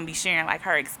was just going to be sharing like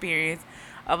her experience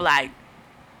of like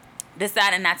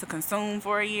deciding not to consume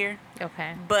for a year.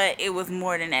 Okay. But it was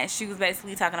more than that. She was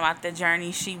basically talking about the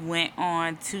journey she went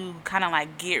on to kind of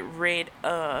like get rid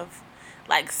of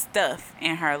like stuff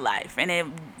in her life. And it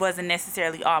wasn't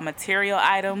necessarily all material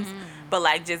items, but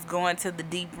like just going to the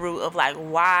deep root of like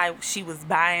why she was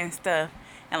buying stuff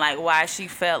and like why she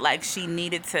felt like she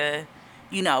needed to,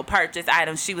 purchase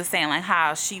items. She was saying like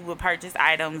how she would purchase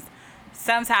items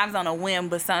sometimes on a whim,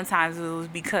 but sometimes it was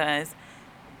because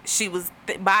she was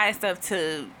buying stuff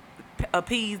to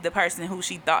appease the person who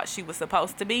she thought she was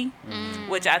supposed to be,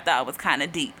 which I thought was kind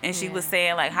of deep. And she was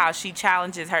saying like how she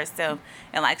challenges herself,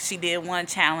 and like she did one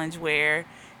challenge where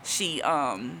she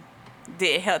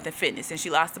did health and fitness and she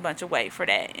lost a bunch of weight for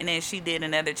that, and then she did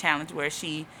another challenge where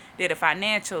she did a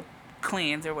financial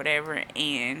cleanse or whatever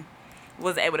and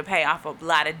was able to pay off a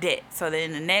lot of debt. So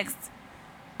then the next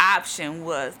option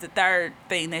was, the third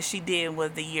thing that she did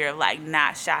was the year of like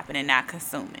not shopping and not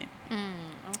consuming.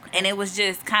 Okay. And it was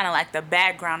just kind of like the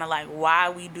background of like why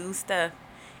we do stuff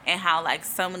and how like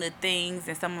some of the things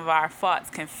and some of our thoughts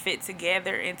can fit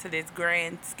together into this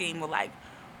grand scheme of like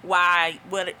why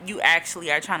what you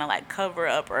actually are trying to like cover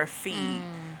up or feed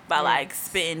by like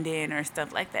spending or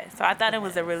stuff like that. So I thought it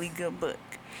was a really good book,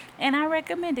 and I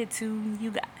recommend it to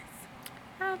you guys.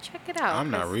 I'll check it out. I'm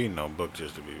not reading no book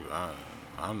just to be.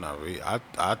 I'm not reading.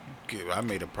 I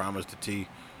made a promise to T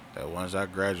that once I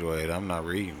graduate, I'm not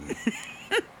reading.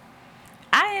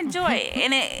 I enjoy it,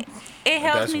 and it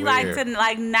helps That's me weird. like to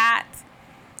like not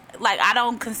like I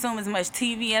don't consume as much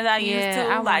TV as I used to. I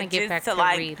wanna Like get just back to to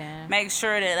like reading. make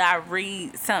sure that I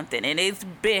read something, and it's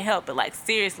been helping. Like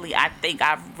seriously, I think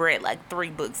I've read like 3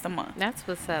 books a month. That's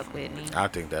what's up, Whitney. I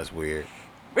think that's weird.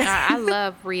 I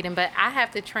love reading, but I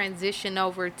have to transition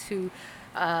over to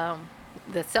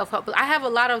the self-help book. I have a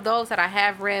lot of those that I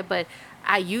have read, but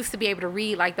I used to be able to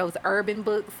read like those urban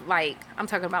books. Like I'm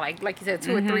talking about like you said,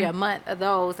 2 or 3 a month of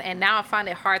those, and now I find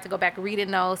it hard to go back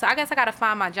reading those. So I guess I got to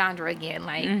find my genre again.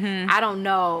 Like I don't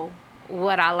know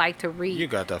what I like to read. You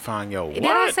got to find your what? Did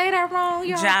I say that wrong,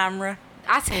 y'all? Genre.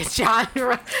 I said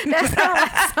genre. That sounds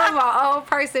like some old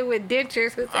person with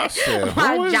dentures who I said said,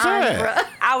 my who is genre. that?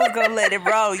 I was gonna let it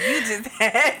roll. You just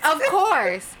had. Of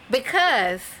course,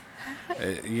 because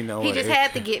You know he what? just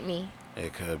had to get me.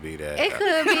 It could be that. It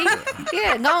could be.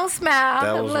 Yeah, go on, smile.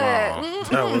 That was Look. wrong.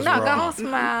 That was no, go wrong. on,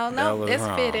 smile. That No, was it's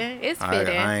wrong. fitting. It's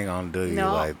fitting. I ain't gonna do you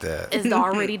No, like that. It's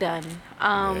already done.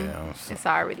 Yeah, It's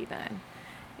already done.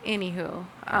 Anywho,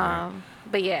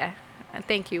 but yeah,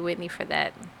 thank you, Whitney, for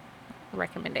that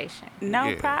recommendation. No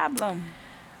Yeah. problem.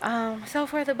 So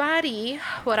for the body,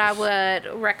 what I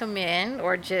would recommend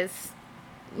or just,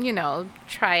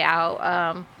 try out,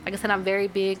 like I said, I'm very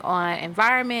big on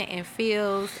environment and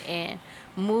feels and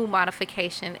mood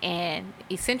modification and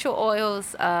essential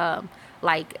oils,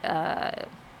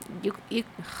 you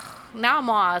now I'm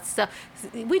all stuff.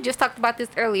 We just talked about this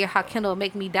earlier, how Kendall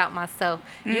make me doubt myself.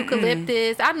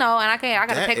 Eucalyptus, I know, and I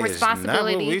gotta That take is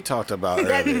responsibility. not what we talked about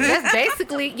earlier. That's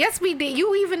basically, yes, we did.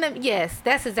 You even, yes,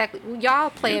 that's exactly. Y'all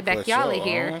play it back. Put Y'all your are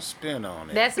here. own spin on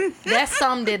it. That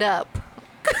summed it up.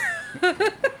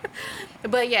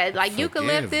 But yeah, like Forgive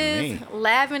eucalyptus, me.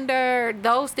 lavender,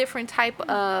 those different type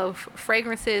of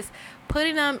fragrances.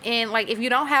 Putting them in, like if you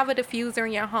don't have a diffuser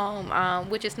in your home,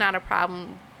 which is not a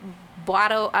problem.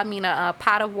 A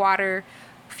pot of water,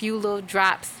 few little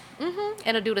drops.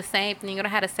 It'll do the same thing. It'll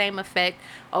have the same effect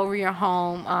over your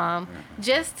home.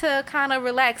 Just to kind of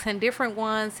relax. And different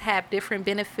ones have different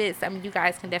benefits. I mean, you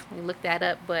guys can definitely look that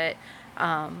up. But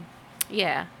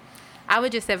yeah, I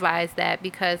would just advise that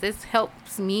because it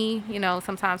helps me,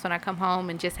 sometimes when I come home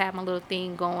and just have my little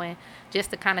thing going,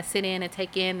 just to kind of sit in and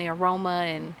take in the aroma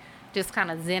and just kind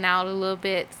of zen out a little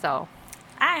bit. So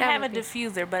I that have a would be-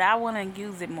 diffuser, but I want to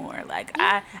use it more. Like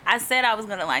I said I was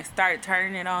gonna like start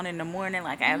turning it on in the morning,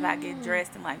 like as I get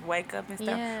dressed and like wake up and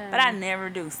stuff. Yeah. But I never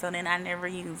do, so then I never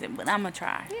use it. But I'm gonna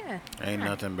try. yeah. Ain't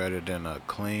nothing better than a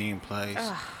clean place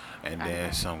and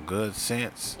then some good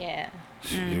scents. Yeah.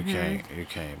 You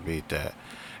can't beat that.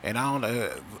 And I don't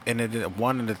know. And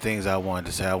one of the things I wanted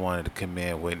to say, I wanted to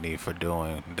commend Whitney for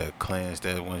doing the cleanse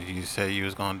that when you said you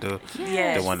was gonna do,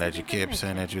 Yes. the one that you kept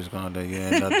saying that you was gonna do, you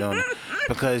ended up doing it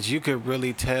because you could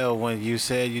really tell when you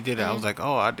said you did it. I was like,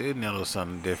 oh, I did notice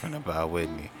something different about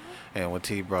Whitney. And when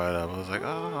T brought it up, I was like,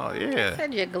 oh yeah.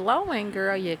 Said you're glowing,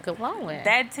 girl. You're glowing.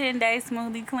 That 10-day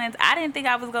smoothie cleanse, I didn't think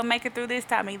I was gonna make it through this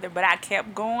time either, but I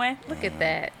kept going. Look at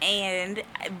that And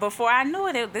before I knew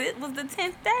it, it was the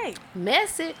 10th day.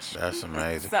 message. That's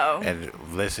amazing. So- And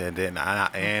listen, then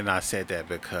I said that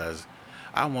because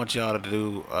I want y'all to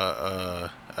do a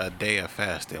day of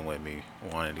fasting with me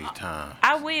one of these times.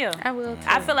 I will. I will too.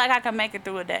 I feel like I can make it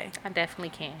through a day. I definitely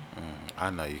can. I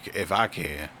know you can. If I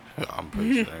can, I'm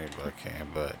pretty sure anybody can.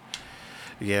 But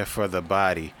yeah, for the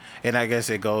body, and I guess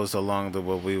it goes along to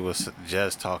what we was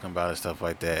just talking about and stuff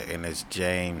like that. And it's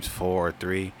James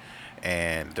 4:3,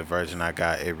 and the version I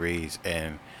got, it reads,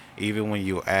 and even when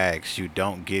you ask, you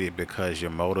don't get it because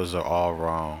your motives are all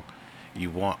wrong. You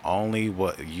want only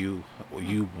what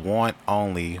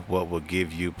will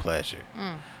give you pleasure.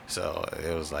 So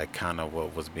it was like kind of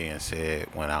what was being said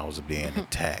when I was being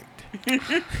attacked. It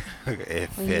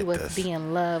When fit you was us.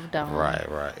 being loved on. Right.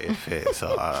 It fit.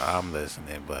 So I'm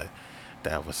listening, but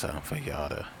that was something for y'all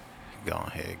to go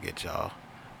ahead and get y'all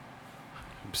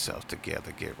self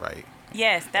together, get right.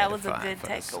 Yes, that was a edifying good for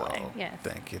the soul. takeaway. Yes.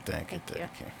 Thank you. Thank you.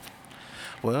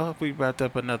 Well, we wrapped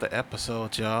up another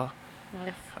episode, y'all.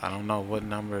 Yes. I don't know what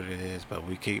number it is, but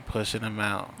we keep pushing them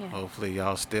out. Yeah. Hopefully,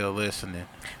 y'all still listening.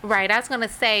 Right. I was gonna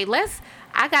say,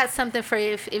 I got something for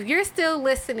you. If you're still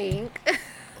listening,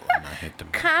 When I hit the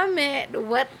comment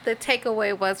what the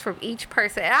takeaway was from each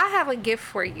person. And I have a gift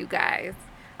for you guys.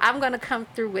 I'm gonna come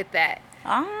through with that.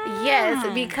 Ah. Yes,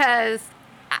 because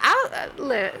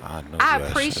look, I knew I you should've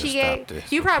appreciate. stopped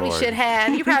this You probably recording. should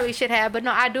have. You probably should have. But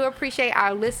no, I do appreciate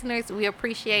our listeners. We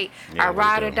appreciate Yeah, our we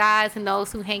ride or do. dies and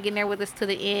those who hang in there with us to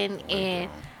the end. We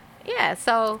And do. yeah,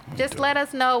 so just do. let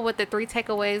us know what the 3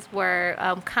 takeaways were.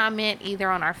 Comment either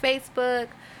on our Facebook,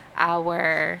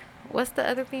 our what's the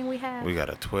other thing we have? We got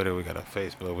a Twitter, we got a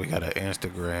Facebook, we got an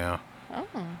Instagram. Oh.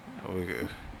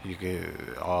 You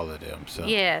get all of them. So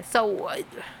Yeah, so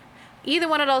either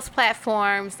one of those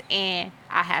platforms, and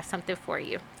I have something for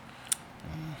you.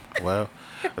 Well,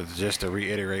 just to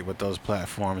reiterate what those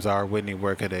platforms are, Whitney,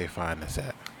 where could they find us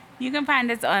at? You can find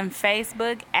us on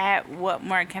Facebook at What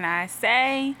More Can I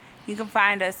Say? You can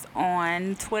find us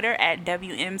on Twitter at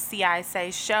WMCI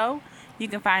Say Show. You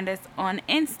can find us on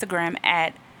Instagram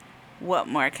at What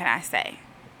More Can I Say?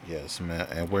 Yes, man.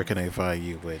 And where can they find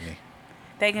you, Whitney?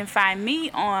 They can find me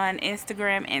on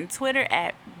Instagram and Twitter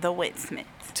at The Witsmith.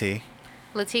 T.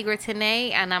 Latigra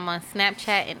Tanae, and I'm on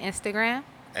Snapchat and Instagram.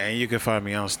 And you can find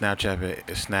me on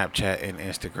Snapchat and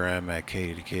Instagram at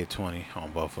KatieTheKid20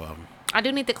 on both of them. I do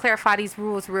need to clarify these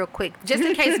rules real quick, just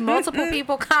in case multiple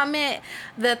people comment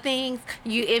the things.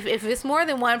 If it's more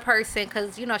than one person,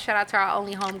 because shout out to our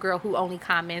only homegirl who only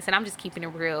comments, and I'm just keeping it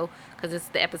real because it's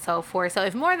the episode 4. So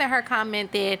if more than her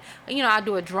comment, then I'll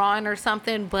do a drawing or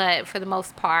something. But for the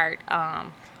most part,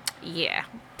 yeah.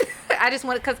 I just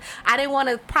wanted, because I didn't want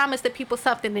to promise the people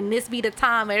something and this be the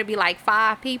time where it'd be like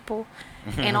 5 people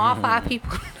and all 5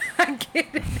 people not get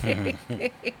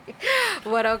it.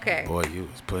 But okay. Boy, you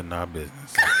was putting our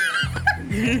business.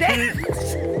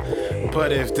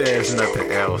 But if there's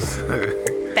nothing else,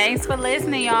 Thanks for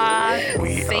listening, y'all.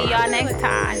 See y'all next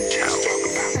time. out.